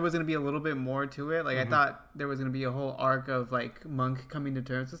thought there was going to be a little bit more to it. Like, I thought there was going to be a whole arc of, like, Monk coming to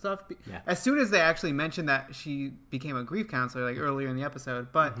terms with stuff. Yeah. As soon as they actually mentioned that she became a grief counselor, like, earlier in the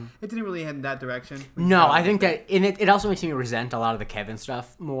episode. But it didn't really head in that direction. No, I think that... And it also makes me resent a lot of the Kevin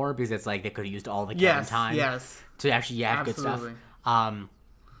stuff more, because it's like they could have used all the Kevin time to actually have good stuff.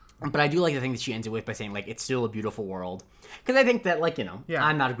 But I do like the thing that she ends it with by saying, like, it's still a beautiful world. Because I think that, like,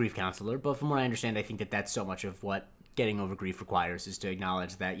 I'm not a grief counselor, but from what I understand, I think that that's so much of what getting over grief requires, is to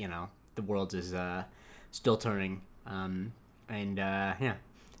acknowledge that, the world is still turning. Wait,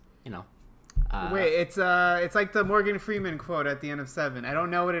 it's like the Morgan Freeman quote at the end of Seven. I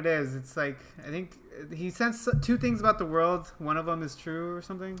don't know what it is. It's like, I think he says two things about the world. One of them is true or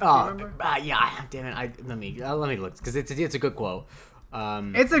something. Do you remember? Yeah, damn it. Let me look, because it's a good quote.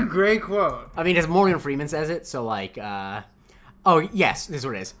 It's a great quote. I mean, as Morgan Freeman says it, so like, oh yes, this is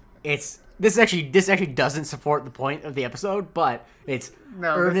what it is. This actually doesn't support the point of the episode, but it's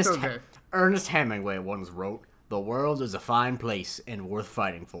Ernest Hemingway once wrote, "The world is a fine place and worth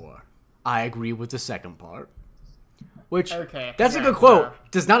fighting for." I agree with the second part. Which, that's a good quote. Yeah.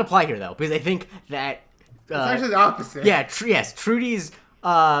 Does not apply here though, because I think that it's actually the opposite. Yeah, yes, Trudy's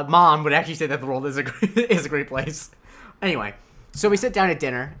mom would actually say that the world is a great place. Anyway. So we sit down at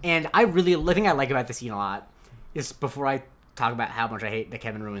dinner, and the thing I like about the scene a lot is, before I talk about how much I hate that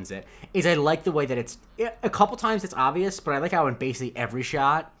Kevin ruins it, is I like the way that a couple times it's obvious, but I like how in basically every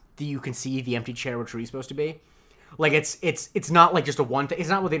shot that you can see the empty chair where Trudy's supposed to be. Like, it's not like just a one thing. It's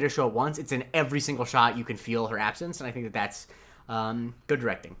not what they just show it once. It's in every single shot you can feel her absence, and I think that's good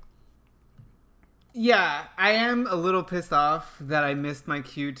directing. Yeah, I am a little pissed off that I missed my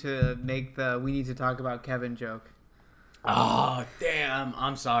cue to make the "we need to talk about Kevin" joke. Oh, damn.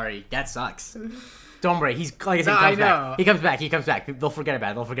 I'm sorry. That sucks. Don't worry. He's, like I said, he comes back. He comes back. They'll forget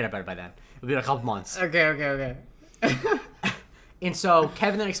about it by then. It'll be in a couple months. Okay. And so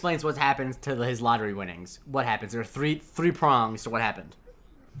Kevin then explains what happens to his lottery winnings. What happens? There are three prongs to what happened.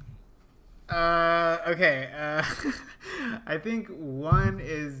 Okay. I think one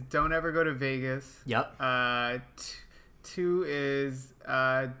is don't ever go to Vegas. Yep. Two is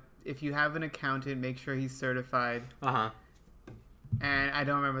if you have an accountant, make sure he's certified. And I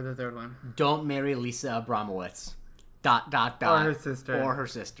don't remember the third one. Don't marry Lisa Abramowitz. ... Or her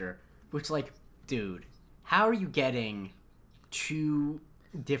sister. Which, like, dude, how are you getting two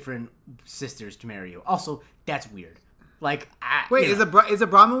different sisters to marry you? Also, that's weird. Like, wait, is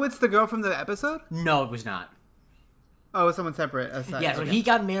Abramowitz the girl from the episode? No, it was not. Oh, it was someone separate. Yeah, so he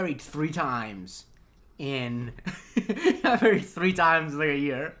got married 3 times in... got married 3 times in, like, a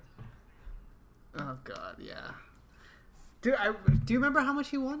year. Oh, God, yeah. Do you remember how much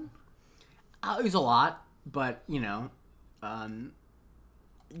he won? It was a lot, but, you can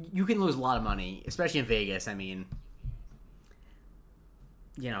lose a lot of money, especially in Vegas. I mean,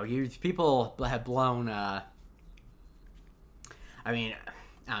 people have blown, I don't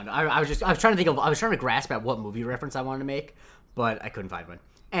know. I was trying to grasp at what movie reference I wanted to make, but I couldn't find one.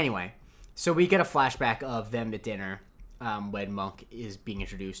 Anyway, so we get a flashback of them at dinner, when Monk is being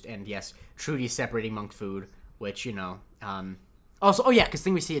introduced, and yes, Trudy's separating Monk's food, which, also, because the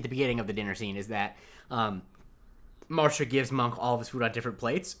thing we see at the beginning of the dinner scene is that, Marsha gives Monk all of his food on different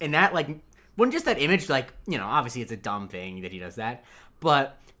plates, and that, like, when just that image, like, obviously it's a dumb thing that he does that,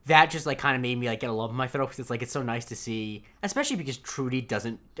 but that just, like, kind of made me, like, get a lump in my throat, because it's, like, it's so nice to see, especially because Sharona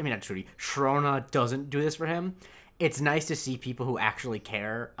doesn't do this for him. It's nice to see people who actually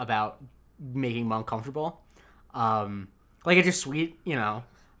care about making Monk comfortable. Like, it's just sweet,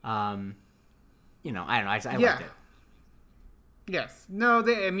 you know, I don't know. I Yeah. liked it. Yes. No,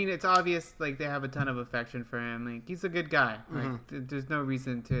 I mean, it's obvious, like, they have a ton of affection for him. Like, he's a good guy. Like, there's no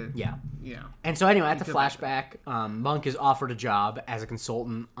reason to, Yeah. you know. And so anyway, at the feel bad for flashback, Monk is offered a job as a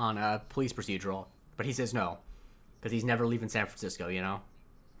consultant on a police procedural, but he says no because he's never leaving San Francisco, you know?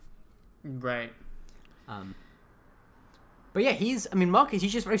 Right. But yeah, Monk,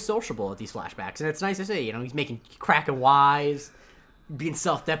 he's just very sociable at these flashbacks, and it's nice to see, you know, he's making cracking wise, being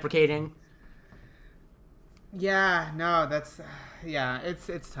self-deprecating. Yeah, no, it's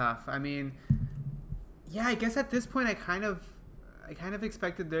tough. I mean, yeah, I guess at this point I kind of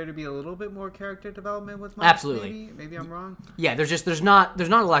expected there to be a little bit more character development with Monk. Absolutely. Maybe I'm wrong. Yeah, there's not a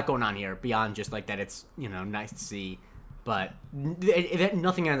lot going on here beyond just like that it's, you know, nice to see, but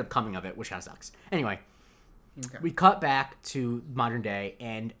nothing ended up coming of it, which kind of sucks. Anyway, Okay. we cut back to modern day,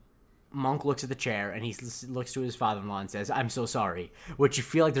 and Monk looks at the chair, and he looks to his father-in-law and says, "I'm so sorry," which you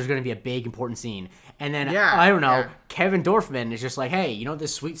feel like there's going to be a big, important scene. And then, Yeah, I don't know, yeah. Kevin Dorfman is just like, hey, you know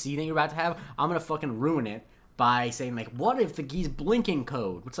this sweet scene that you're about to have? I'm going to fucking ruin it by saying, like, what if he's blinking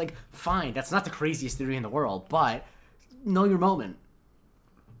code? It's like, fine, that's not the craziest theory in the world, but know your moment.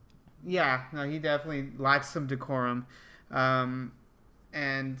 Yeah, no, he definitely lacks some decorum.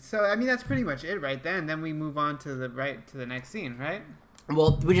 And so, I mean, that's pretty much it right then. Then we move on to the next scene, right?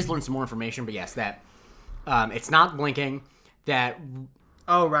 Well, we just learned some more information, but yes, that it's not blinking, that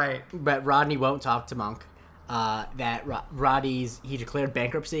Oh, right. but Rodney won't talk to Monk, that he declared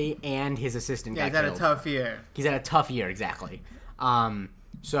bankruptcy, and his assistant Yeah, got he's had killed. a tough year. He's had a tough year, exactly.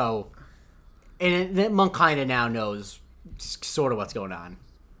 So, and then Monk kind of now knows sort of what's going on.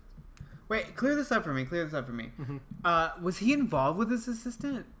 Wait, clear this up for me. Mm-hmm. Was he involved with his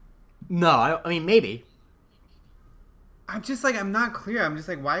assistant? No, I mean, maybe. I'm not clear. I'm just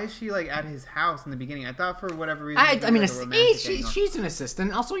like, why is she like at his house in the beginning? I thought for whatever reason. I mean, like a romantic angle. she's an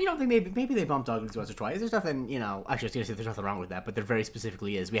assistant. Also, you don't think maybe they bumped uglies once or twice. There's nothing, you know. Actually, I was gonna say there's nothing wrong with that, but there very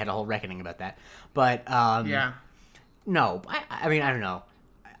specifically is. We had a whole reckoning about that. But Yeah. no, I mean, I don't know.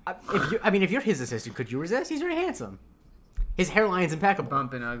 If you're his assistant, could you resist? He's very handsome. His hairline's impeccable.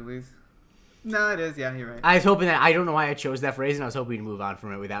 Bumping uglies. No, it is. Yeah, you're right. I was hoping that I don't know why I chose that phrase, and I was hoping to move on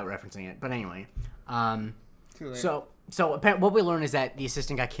from it without referencing it. But anyway, Too late. So what we learned is that the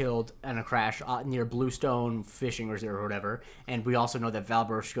assistant got killed in a crash near Bluestone Fishing or whatever, and we also know that Val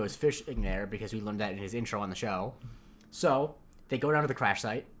Briscoe is fishing there because we learned that in his intro on the show. So they go down to the crash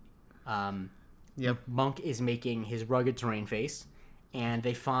site. Yep. Monk is making his rugged terrain face, and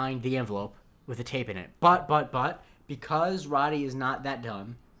they find the envelope with the tape in it. But because Roddy is not that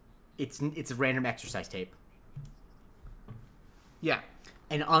dumb, it's a random exercise tape. Yeah.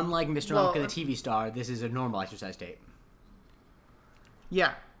 And unlike Mr. Well, Monk and the TV star, this is a normal exercise tape.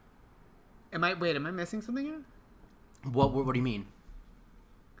 Yeah. Am I missing something here? What do you mean?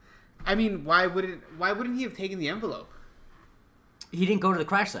 I mean, why wouldn't he have taken the envelope? He didn't go to the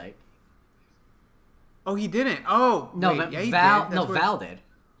crash site. Oh, he didn't. Oh, No, wait, but yeah, he Val. did. No, Val did.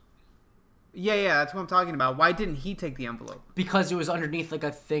 Yeah, that's what I'm talking about. Why didn't he take the envelope? Because it was underneath like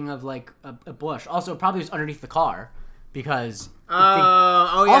a thing of like a bush. Also, it probably was underneath the car. Because Yeah.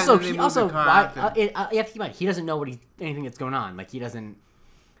 also and then they moved the car after. you have to keep in mind he doesn't know anything that's going on. Like he doesn't,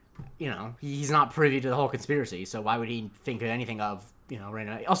 you know, he's not privy to the whole conspiracy. So why would he think of anything of, you know,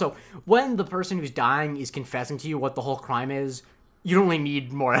 random? Also, when the person who's dying is confessing to you what the whole crime is, you don't really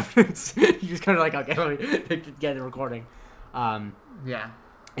need more evidence. You just kind of like, okay, let me get the recording. Yeah.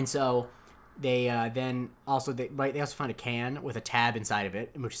 And so they they also find a can with a tab inside of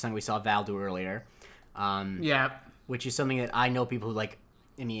it, which is something we saw Val do earlier. Yeah. Which is something that I know people who like.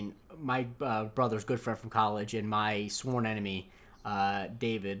 I mean, my brother's good friend from college, and my sworn enemy,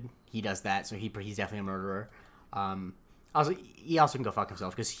 David, he does that, so he's definitely a murderer. He also can go fuck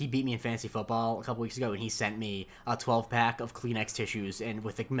himself because he beat me in fantasy football a couple weeks ago, and he sent me a 12-pack of Kleenex tissues and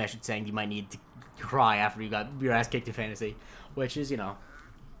with a message saying you might need to cry after you got your ass kicked in fantasy, which is, you know,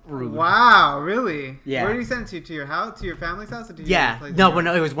 rude. Wow, really? Yeah. Where did he send it to your house, to your family's house? Or did you Yeah, place no, it? but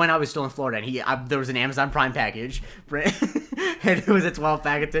no, it was when I was still in Florida, and there was an Amazon Prime package, and it was a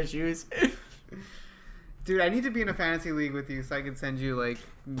 12-pack of tissues. Dude, I need to be in a fantasy league with you so I can send you like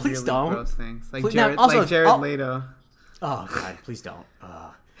Please really don't. gross things, like Please- Jared, now, also- like Jared Leto. Oh God, please don't.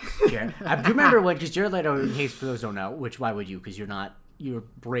 Jared, I do remember when, because Jared Leto, in case for those who don't know, which why would you? Because your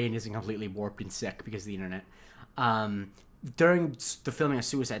brain isn't completely warped and sick because of the internet. During the filming of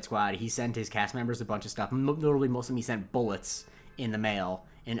Suicide Squad, he sent his cast members a bunch of stuff. Notably, most of them he sent bullets in the mail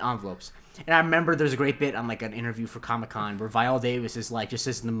in envelopes. And I remember there's a great bit on like an interview for Comic-Con where Viola Davis is like, just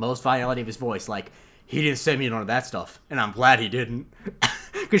says in the most Viola Davis voice, like, he didn't send me none of that stuff, and I'm glad he didn't.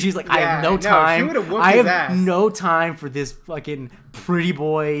 Because she's like, I have no time. she would've whooped I his have ass. no time for this fucking pretty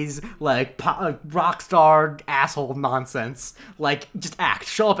boys, like rock star asshole nonsense. Like, just act.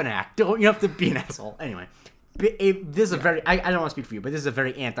 Show up and act. You have to be an asshole. Anyway, this is a very... I don't want to speak for you, but this is a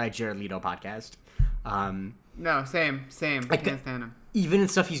very anti-Jared Leto podcast. No, same. I can't stand him. Even in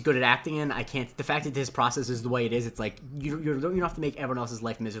stuff he's good at acting in, I can't... The fact that his process is the way it is, it's like, you don't have to make everyone else's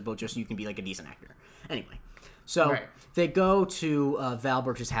life miserable just so you can be, like, a decent actor. Anyway. So, They go to Val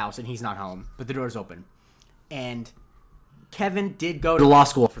Birch's house, and he's not home, but the door's open. And Kevin did go to law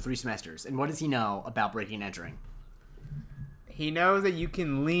school for 3 semesters. And what does he know about breaking and entering? He knows that you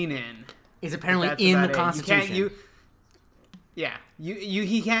can lean in. It's apparently in the Constitution.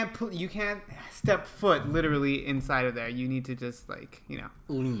 You can't step foot literally inside of there. You need to just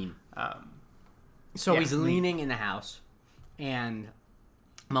lean. He's leaning in the house, and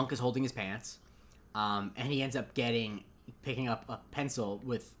Monk is holding his pants, and he ends up picking up a pencil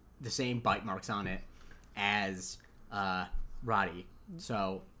with the same bite marks on it as Roddy.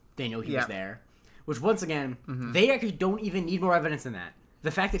 So they know he was there. Which once again, they actually don't even need more evidence than that. The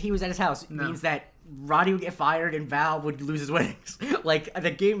fact that he was at his house means that Roddy would get fired and Val would lose his winnings. Like,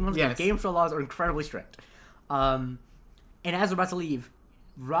 the game show laws are incredibly strict. And as we're about to leave,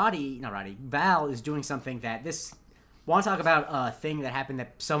 Val is doing something that want to talk about a thing that happened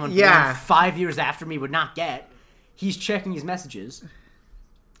that someone born 5 years after me would not get. He's checking his messages,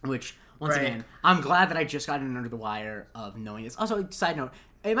 which, once again, I'm glad that I just got in under the wire of knowing this. Also, side note,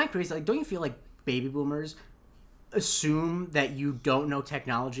 am I crazy? Like, don't you feel like baby boomers assume that you don't know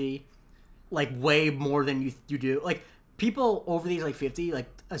technology like way more than you do? Like, people over the age like 50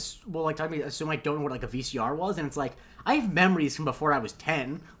 assume I don't know what like a VCR was, and it's like I have memories from before I was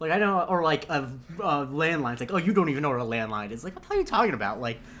 10. Like, I know, or like a landline. It's like, oh, you don't even know what a landline is. Like, what are you talking about?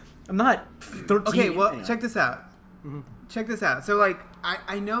 Like, I'm not 13. Okay, well, anyway. Check this out. Check this out. So, like,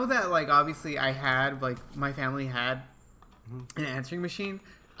 I know that, like, obviously I had, like, my family had an answering machine.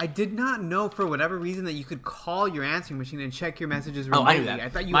 I did not know, for whatever reason, that you could call your answering machine and check your messages remotely. Oh, I knew that. I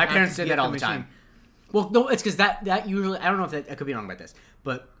thought my parents did that all the time. Well, no, it's because that usually... I don't know if I could be wrong about this,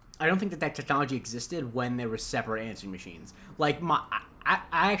 but I don't think that technology existed when there were separate answering machines. Like, I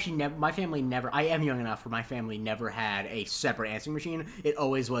actually never... My family never... I am young enough where my family never had a separate answering machine. It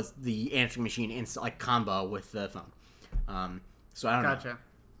always was the answering machine in, like, combo with the phone. So I don't know. Gotcha.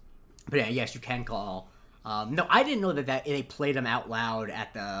 But yeah, yes, you can call... no, I didn't know that they played them out loud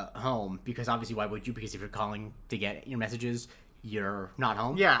at the home, because obviously why would you? Because if you're calling to get your messages, you're not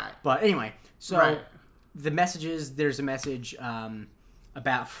home. Yeah. But anyway, so the messages, there's a message from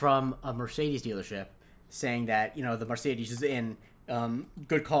a Mercedes dealership saying that, the Mercedes is in,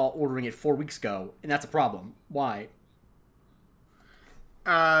 good call ordering it 4 weeks ago, and that's a problem. Why?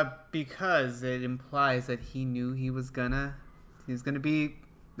 Because it implies that he knew he was gonna be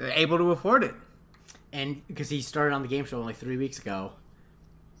able to afford it. And because he started on the game show only 3 weeks ago,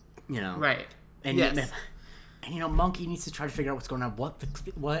 Right. And Monkey needs to try to figure out what's going on,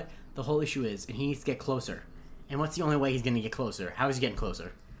 what the whole issue is, and he needs to get closer. And what's the only way he's going to get closer? How is he getting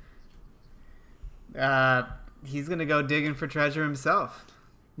closer? He's going to go digging for treasure himself.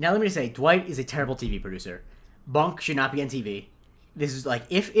 Now let me say, Dwight is a terrible TV producer. Bunk should not be on TV. This is like,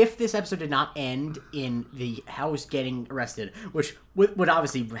 if this episode did not end in the house getting arrested, which would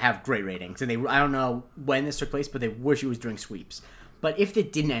obviously have great ratings, and I don't know when this took place, but they wish it was during sweeps. But if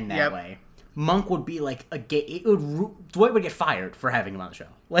it didn't end that way, Monk would be like Dwight would get fired for having him on the show.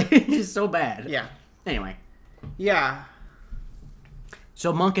 Like, it's just so bad. Yeah. Anyway. Yeah.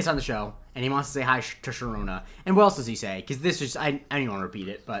 So Monk is on the show, and he wants to say hi to Sharona. And what else does he say? Because this is, I don't even want to repeat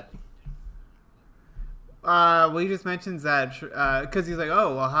it, but... Well, he just mentions that because he's like,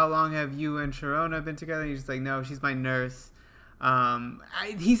 oh, well, how long have you and Sharona been together? And he's just like, no, she's my nurse.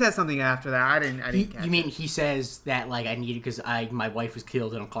 He says something after that. I didn't catch You mean it. He says that, like, I need it because my wife was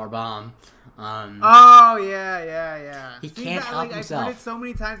killed in a car bomb. Oh, yeah. He can't help himself. I've heard it so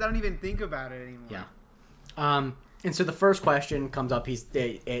many times, I don't even think about it anymore. Yeah. And so the first question comes up.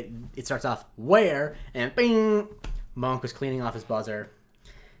 It starts off, where? And bing! Monk was cleaning off his buzzer.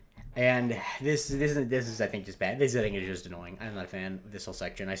 And this is I think just bad. This I think is just annoying. I'm not a fan of this whole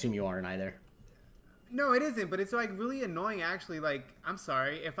section. I assume you aren't either. No, it isn't. But it's like really annoying. Actually, like, I'm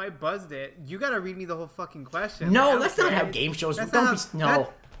sorry if I buzzed it. You gotta read me the whole fucking question. No, that's not how game shows. Not.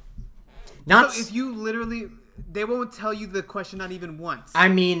 So if you literally, they won't tell you the question not even once. I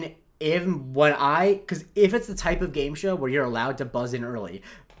mean, because if it's the type of game show where you're allowed to buzz in early,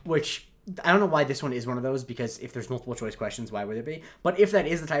 which. I don't know why this one is one of those, because if there's multiple choice questions, why would it be? But if that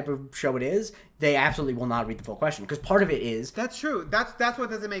is the type of show it is, they absolutely will not read the full question, because part of it is... That's true. That's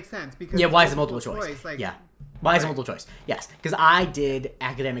what doesn't make sense. Because why is it multiple choice? Like, yeah. Why is it multiple choice? Yes. Because I did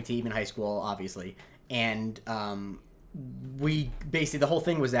academic team in high school, obviously, and we basically, the whole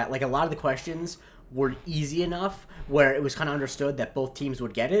thing was that like a lot of the questions were easy enough where it was kind of understood that both teams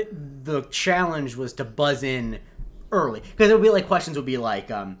would get it. The challenge was to buzz in early, because it would be like questions would be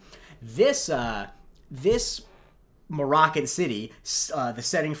like this Moroccan city, the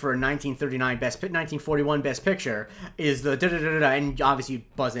setting for a 1941 Best Picture is the da-da-da-da-da, and obviously you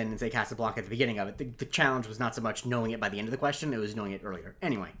buzz in and say Casablanca at the beginning of it. The challenge was not so much knowing it by the end of the question, it was knowing it earlier.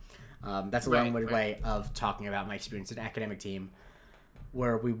 Anyway, that's a long-winded way of talking about my experience in an academic team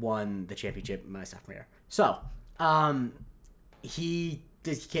where we won the championship my sophomore year. So, he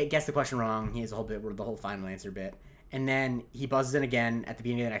gets the question wrong. He has a whole bit, the whole final answer bit. And then he buzzes in again at the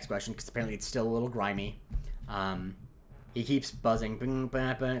beginning of the next question, because apparently it's still a little grimy. He keeps buzzing.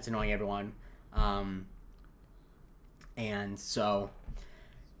 It's annoying everyone. And so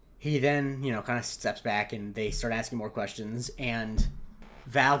he then, kind of steps back and they start asking more questions. And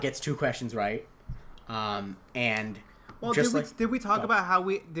Val gets 2 questions right. And well, did we talk about how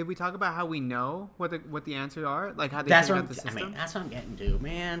we know what the answers are? Like how they figure out the system? I mean, that's what I'm getting to,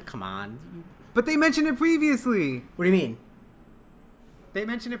 man. Come on. But they mentioned it previously. What do you mean? They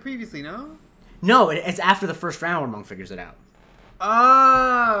mentioned it previously, no? No, it's after the first round where Monk figures it out.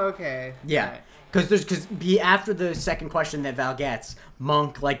 Oh, okay. Yeah, because after the second question that Val gets,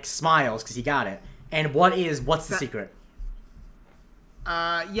 Monk smiles because he got it. And what's the secret?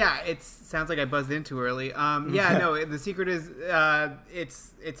 Yeah, it sounds like I buzzed in too early. Yeah, no, the secret is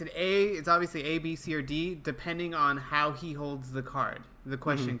it's an A. It's obviously A, B, C, or D, depending on how he holds the card, the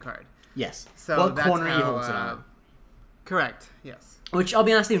question card. Yes. So what that's corner how, he holds it on. Correct. Yes. Which, I'll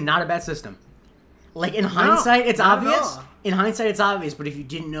be honest with you, not a bad system. Like, in hindsight, it's obvious. In hindsight, it's obvious, but if you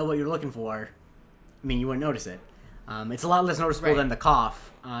didn't know what you were looking for, I mean, you wouldn't notice it. It's a lot less noticeable than the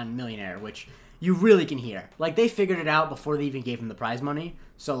cough on Millionaire, which you really can hear. Like, they figured it out before they even gave him the prize money,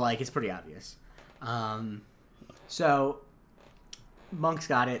 so, it's pretty obvious. So, Monk's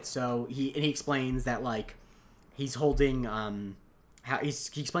got it, so he explains that, he's holding, he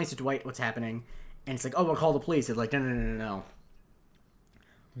explains to Dwight what's happening, and it's like, oh, we'll call the police. It's like, no.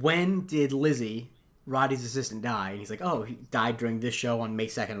 When did Lizzie, Roddy's assistant, die? And he's like, oh, he died during this show on May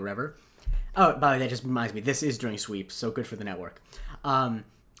 2nd or whatever. Oh, by the way, that just reminds me, this is during sweeps, so good for the network.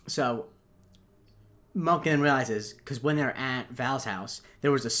 So Monkin realizes, because when they're at Val's house,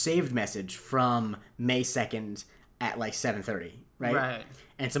 there was a saved message from May 2nd at 7:30, right? Right.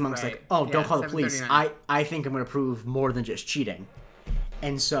 And so Monk's like, oh, don't call the police. I think I'm going to prove more than just cheating.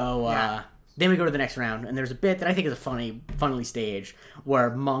 And so then we go to the next round, and there's a bit that I think is funnily staged, where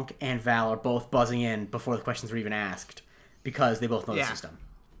Monk and Val are both buzzing in before the questions were even asked, because they both know the system.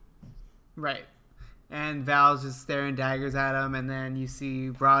 Right. And Val's just staring daggers at him, and then you see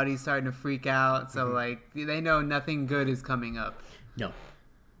Roddy starting to freak out, so, they know nothing good is coming up. No.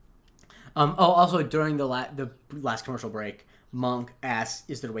 Also, during the last commercial break, Monk asks,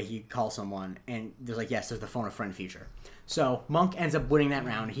 is there a way he could call someone? And there's yes, there's the phone a friend feature. So Monk ends up winning that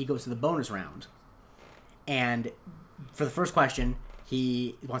round. He goes to the bonus round. And for the first question,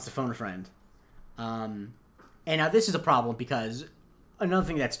 he wants to phone a friend. And now this is a problem, because another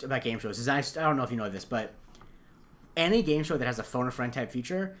thing that's about game shows is, I don't know if you know this, but any game show that has a phone a friend type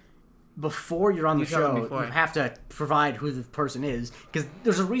feature, before you're on the show, you have to provide who the person is, because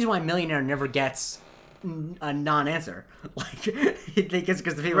there's a reason why Millionaire never gets a non-answer. Because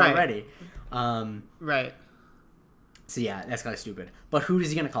the people aren't ready. Right. So yeah, that's kind of stupid. But who is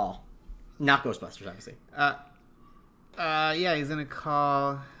he gonna call? Not Ghostbusters, obviously. Yeah, he's gonna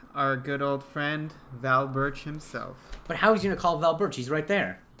call our good old friend Val Birch himself. But how is he gonna call Val Birch? He's right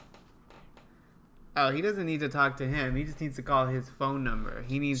there. Oh, he doesn't need to talk to him. He just needs to call his phone number.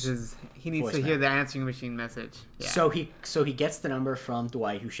 He needs to hear the answering machine message. Yeah. So he gets the number from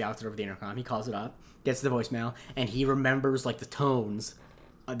Dwight, who shouts it over the intercom. He calls it up, gets the voicemail, and he remembers the tones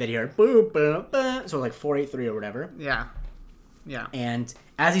that he heard. Boom, boom, boom. So 483 or whatever. Yeah. Yeah. And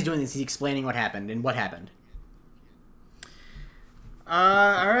as he's doing this, he's explaining what happened. And what happened?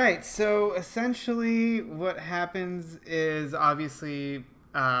 All right. So essentially, what happens is obviously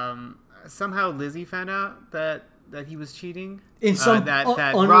somehow Lizzie found out that he was cheating in some that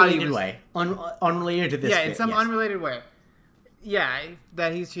unrelated way, unrelated to this. Yeah, in some unrelated way. Yeah,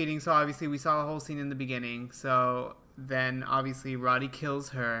 that he's cheating. So obviously, we saw the whole scene in the beginning. So then obviously Roddy kills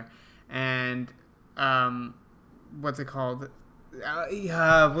her, and what's it called?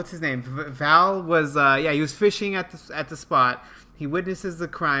 What's his name? Val was he was fishing at the spot. He witnesses the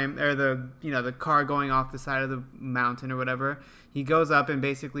crime, or the car going off the side of the mountain or whatever. He goes up and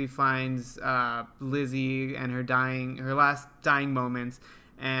basically finds Lizzie and her last dying moments,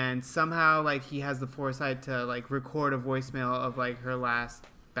 and somehow he has the foresight to record a voicemail of her last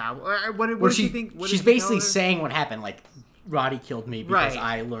babble. What does she think? What she's basically saying what happened. Like, Roddy killed me because Right.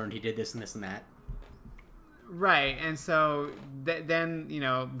 I learned he did this and this and that. Right, and so then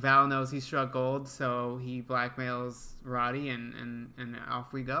Val knows he struck gold, so he blackmails Roddy, and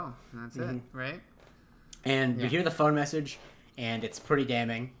off we go. And that's it, right? And we hear the phone message, and it's pretty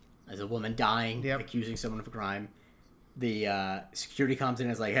damning. There's a woman dying, accusing someone of a crime. The security comes in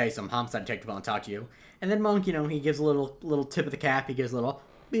and is like, "Hey, some homicide detective want to talk to you." And then Monk, he gives a little tip of the cap. He gives a little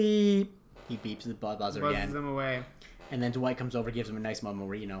beep. He beeps the buzzer again. Buzzes him away. And then Dwight comes over, gives him a nice moment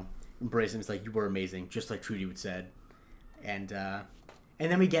where embraces him. It's like, "You were amazing," just like Trudy would said. And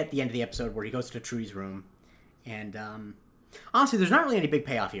then we get the end of the episode where he goes to Trudy's room, and honestly, there's not really any big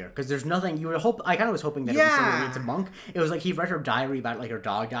payoff here because there's nothing. I kind of was hoping that it was something into Monk. It was like he read her diary about like her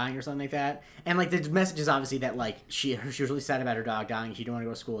dog dying or something like that, and like the message is obviously that like she was really sad about her dog dying. She didn't want to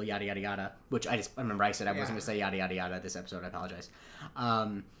go to school, yada yada yada. Which I remember I said I wasn't going to say yada yada yada this episode. I apologize.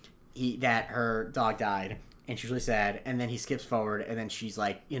 That her dog died. And she's really sad, and then he skips forward, and then she's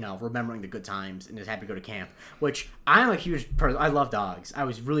like, remembering the good times, and is happy to go to camp. Which, I'm a huge person. I love dogs. I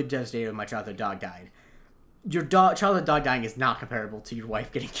was really devastated when my childhood dog died. Your childhood dog dying is not comparable to your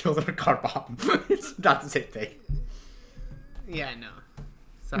wife getting killed in a car bomb. It's not the same thing. Yeah, no.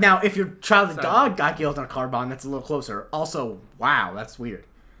 Sorry. Now, if your childhood dog got killed in a car bomb, that's a little closer. Also, wow, that's weird.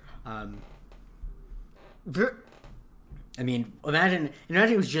 I mean, imagine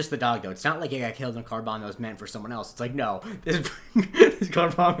it was just the dog, though. It's not like it got killed in a car bomb that was meant for someone else. It's like, no, this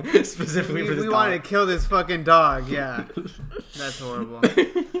car bomb is specifically for this dog. We wanted to kill this fucking dog, yeah. That's horrible.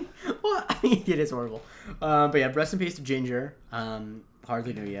 Well, I mean, it is horrible. But yeah, rest in peace to Ginger.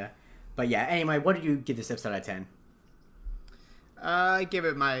 Hardly knew ya. But yeah, anyway, what did you give this episode out of 10? I give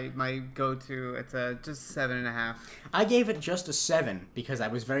it my go-to. It's just 7.5. I gave it just a 7 because I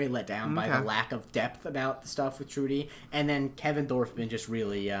was very let down by the lack of depth about the stuff with Trudy, and then Kevin Dorfman just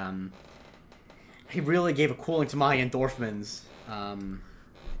really he really gave a cooling to my endorphins.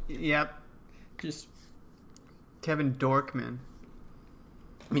 Yep. Just Kevin Dorkman.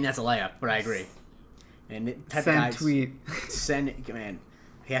 I mean, that's a layup, but I agree. And type send of guys, tweet. Man,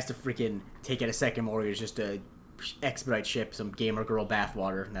 he has to freaking take out a second mortgage just to expedite ship some gamer girl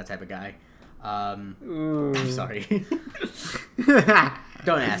bathwater and that type of guy. I'm sorry.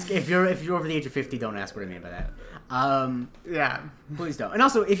 Don't ask. If you're over the age of 50, don't ask what I mean by that. Yeah. Please don't. And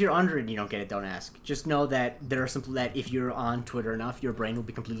also, if you're under it and you don't get it, don't ask. Just know that there are some that if you're on Twitter enough, your brain will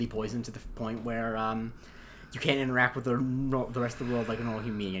be completely poisoned to the point where you can't interact with the rest of the world like a normal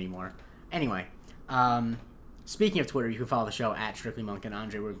human being anymore. Anyway, speaking of Twitter, you can follow the show at Strictly Monkin.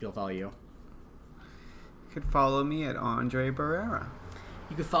 Andre, where can people follow you? You could follow me at Andre Barrera.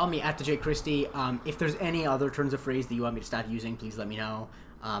 You can follow me at the J Christie. If there's any other turns of phrase that you want me to stop using, please let me know.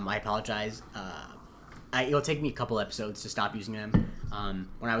 I apologize. It'll take me a couple episodes to stop using them.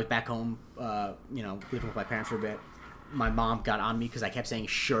 When I was back home, living with my parents for a bit, my mom got on me because I kept saying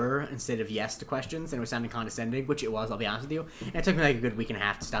sure instead of yes to questions, and it was sounding condescending, which it was, I'll be honest with you. And it took me like a good week and a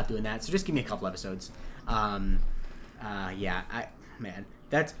half to stop doing that, so just give me a couple episodes. Man,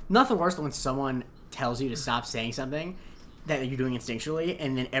 that's nothing worse than when someone tells you to stop saying something that you're doing instinctually,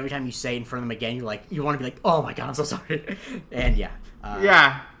 and then every time you say it in front of them again, you want to be like, oh my god, I'm so sorry. And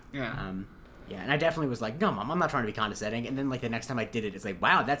and I definitely was like, no, Mom, I'm not trying to be condescending. And then like the next time I did it, it's like,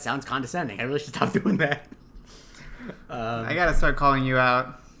 wow, that sounds condescending. I really should stop doing that. I gotta start calling you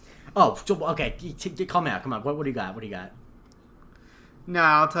out. Oh, okay, call me out. Come on, what do you got? No,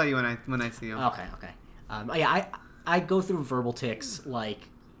 I'll tell you when I see you. Okay. I go through verbal tics like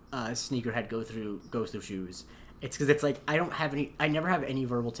sneakerhead goes through shoes. It's because it's like I never have any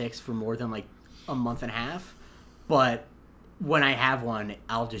verbal tics for more than like a month and a half, but when I have one,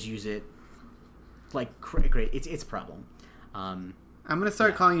 I'll just use it like great. It's a problem. I'm gonna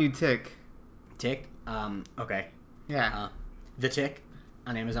start calling you Tick. Tick? Okay. Yeah. The Tick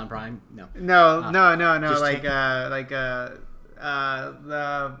on Amazon Prime? No. No. Like The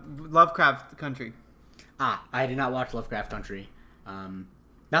Lovecraft Country. I did not watch Lovecraft Country. Not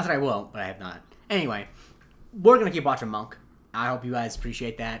that I will, but I have not. Anyway, we're gonna keep watching Monk. I hope you guys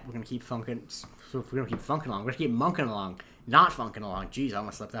appreciate that. We're gonna keep funking. We're gonna keep funking along. We're gonna keep monking along, not funking along. Jeez, I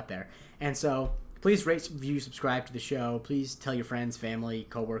almost slipped up there. And so, please rate, review, subscribe to the show. Please tell your friends, family,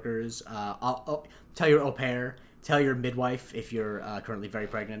 coworkers. Tell your au pair. Tell your midwife if you're currently very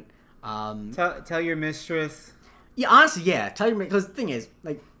pregnant. Tell your mistress. Yeah, honestly, yeah. Tell your because the thing is,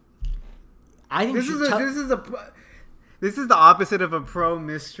 like, I think this is the opposite of a pro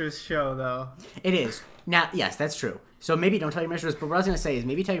mistress show, though. It is. Now, yes, that's true. So maybe don't tell your mistress, but what I was going to say is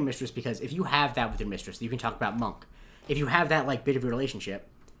maybe tell your mistress because if you have that with your mistress, you can talk about Monk. If you have that, like, bit of your relationship,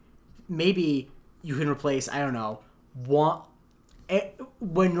 maybe you can replace, I don't know,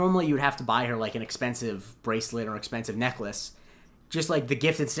 when normally you would have to buy her like an expensive bracelet or expensive necklace, just like the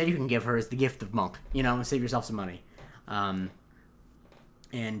gift instead you can give her is the gift of Monk, and save yourself some money. Yeah.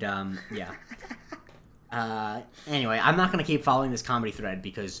 Anyway, I'm not going to keep following this comedy thread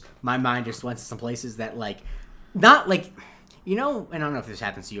because my mind just went to some places that, like, not like, and I don't know if this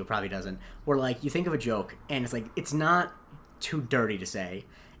happens to you, it probably doesn't, where, like, you think of a joke and it's like, it's not too dirty to say.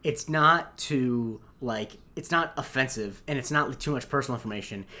 It's not too, like, it's not offensive and it's not too much personal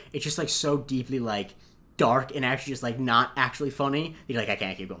information. It's just, like, so deeply, like, dark and actually just, like, not actually funny. You're like, I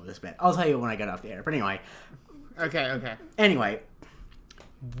can't keep going with this bit. I'll tell you when I get off the air. But anyway. Okay. Anyway.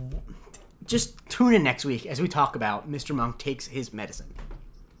 Just tune in next week as we talk about Mr. Monk takes his medicine.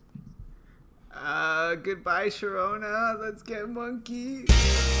 Goodbye, Sharona. Let's get monkey.